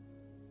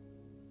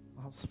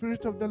 Our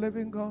Spirit of the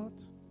living God,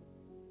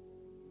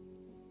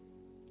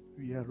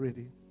 we are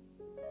ready.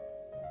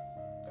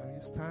 Can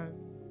we stand?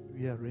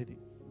 We are ready.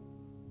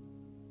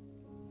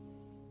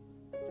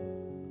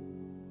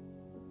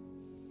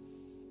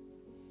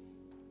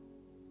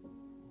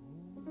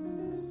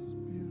 Holy Spirit.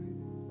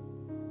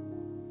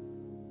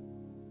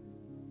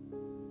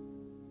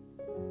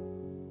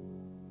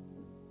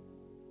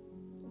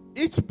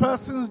 Each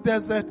person's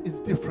desert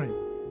is different.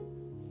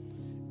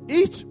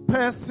 Each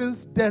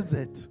person's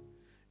desert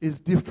is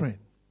different.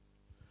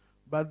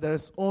 But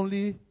there's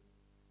only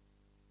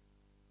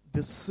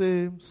the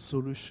same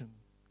solution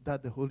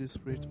that the Holy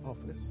Spirit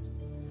offers.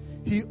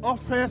 He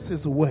offers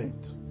His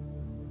word.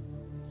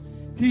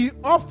 He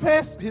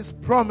offers His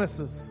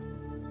promises.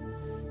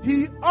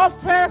 He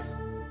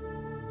offers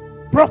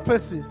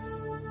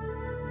prophecies.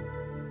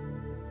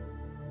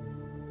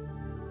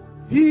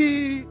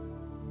 He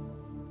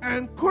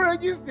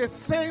encourages the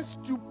saints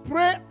to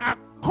pray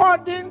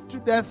according to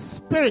the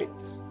Spirit.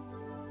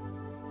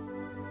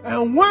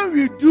 And when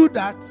we do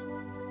that,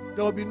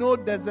 there will be no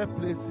desert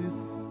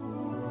places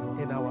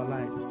in our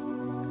lives.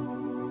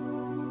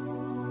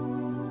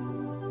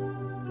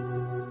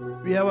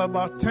 We have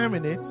about 10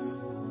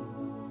 minutes.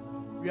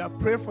 We have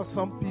prayed for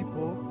some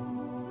people.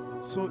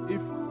 So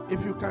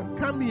if you can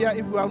come here,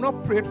 if we have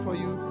not prayed for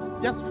you,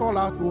 just fall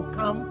out. We'll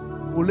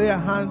come. We'll lay our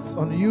hands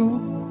on you.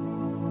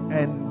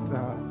 And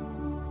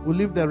we'll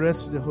leave the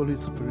rest to the Holy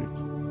Spirit.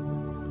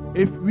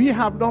 If we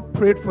have not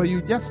prayed for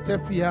you, just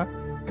step here.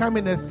 Come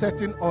in a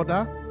certain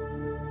order.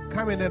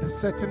 Come in a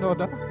certain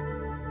order.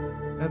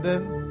 And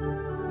then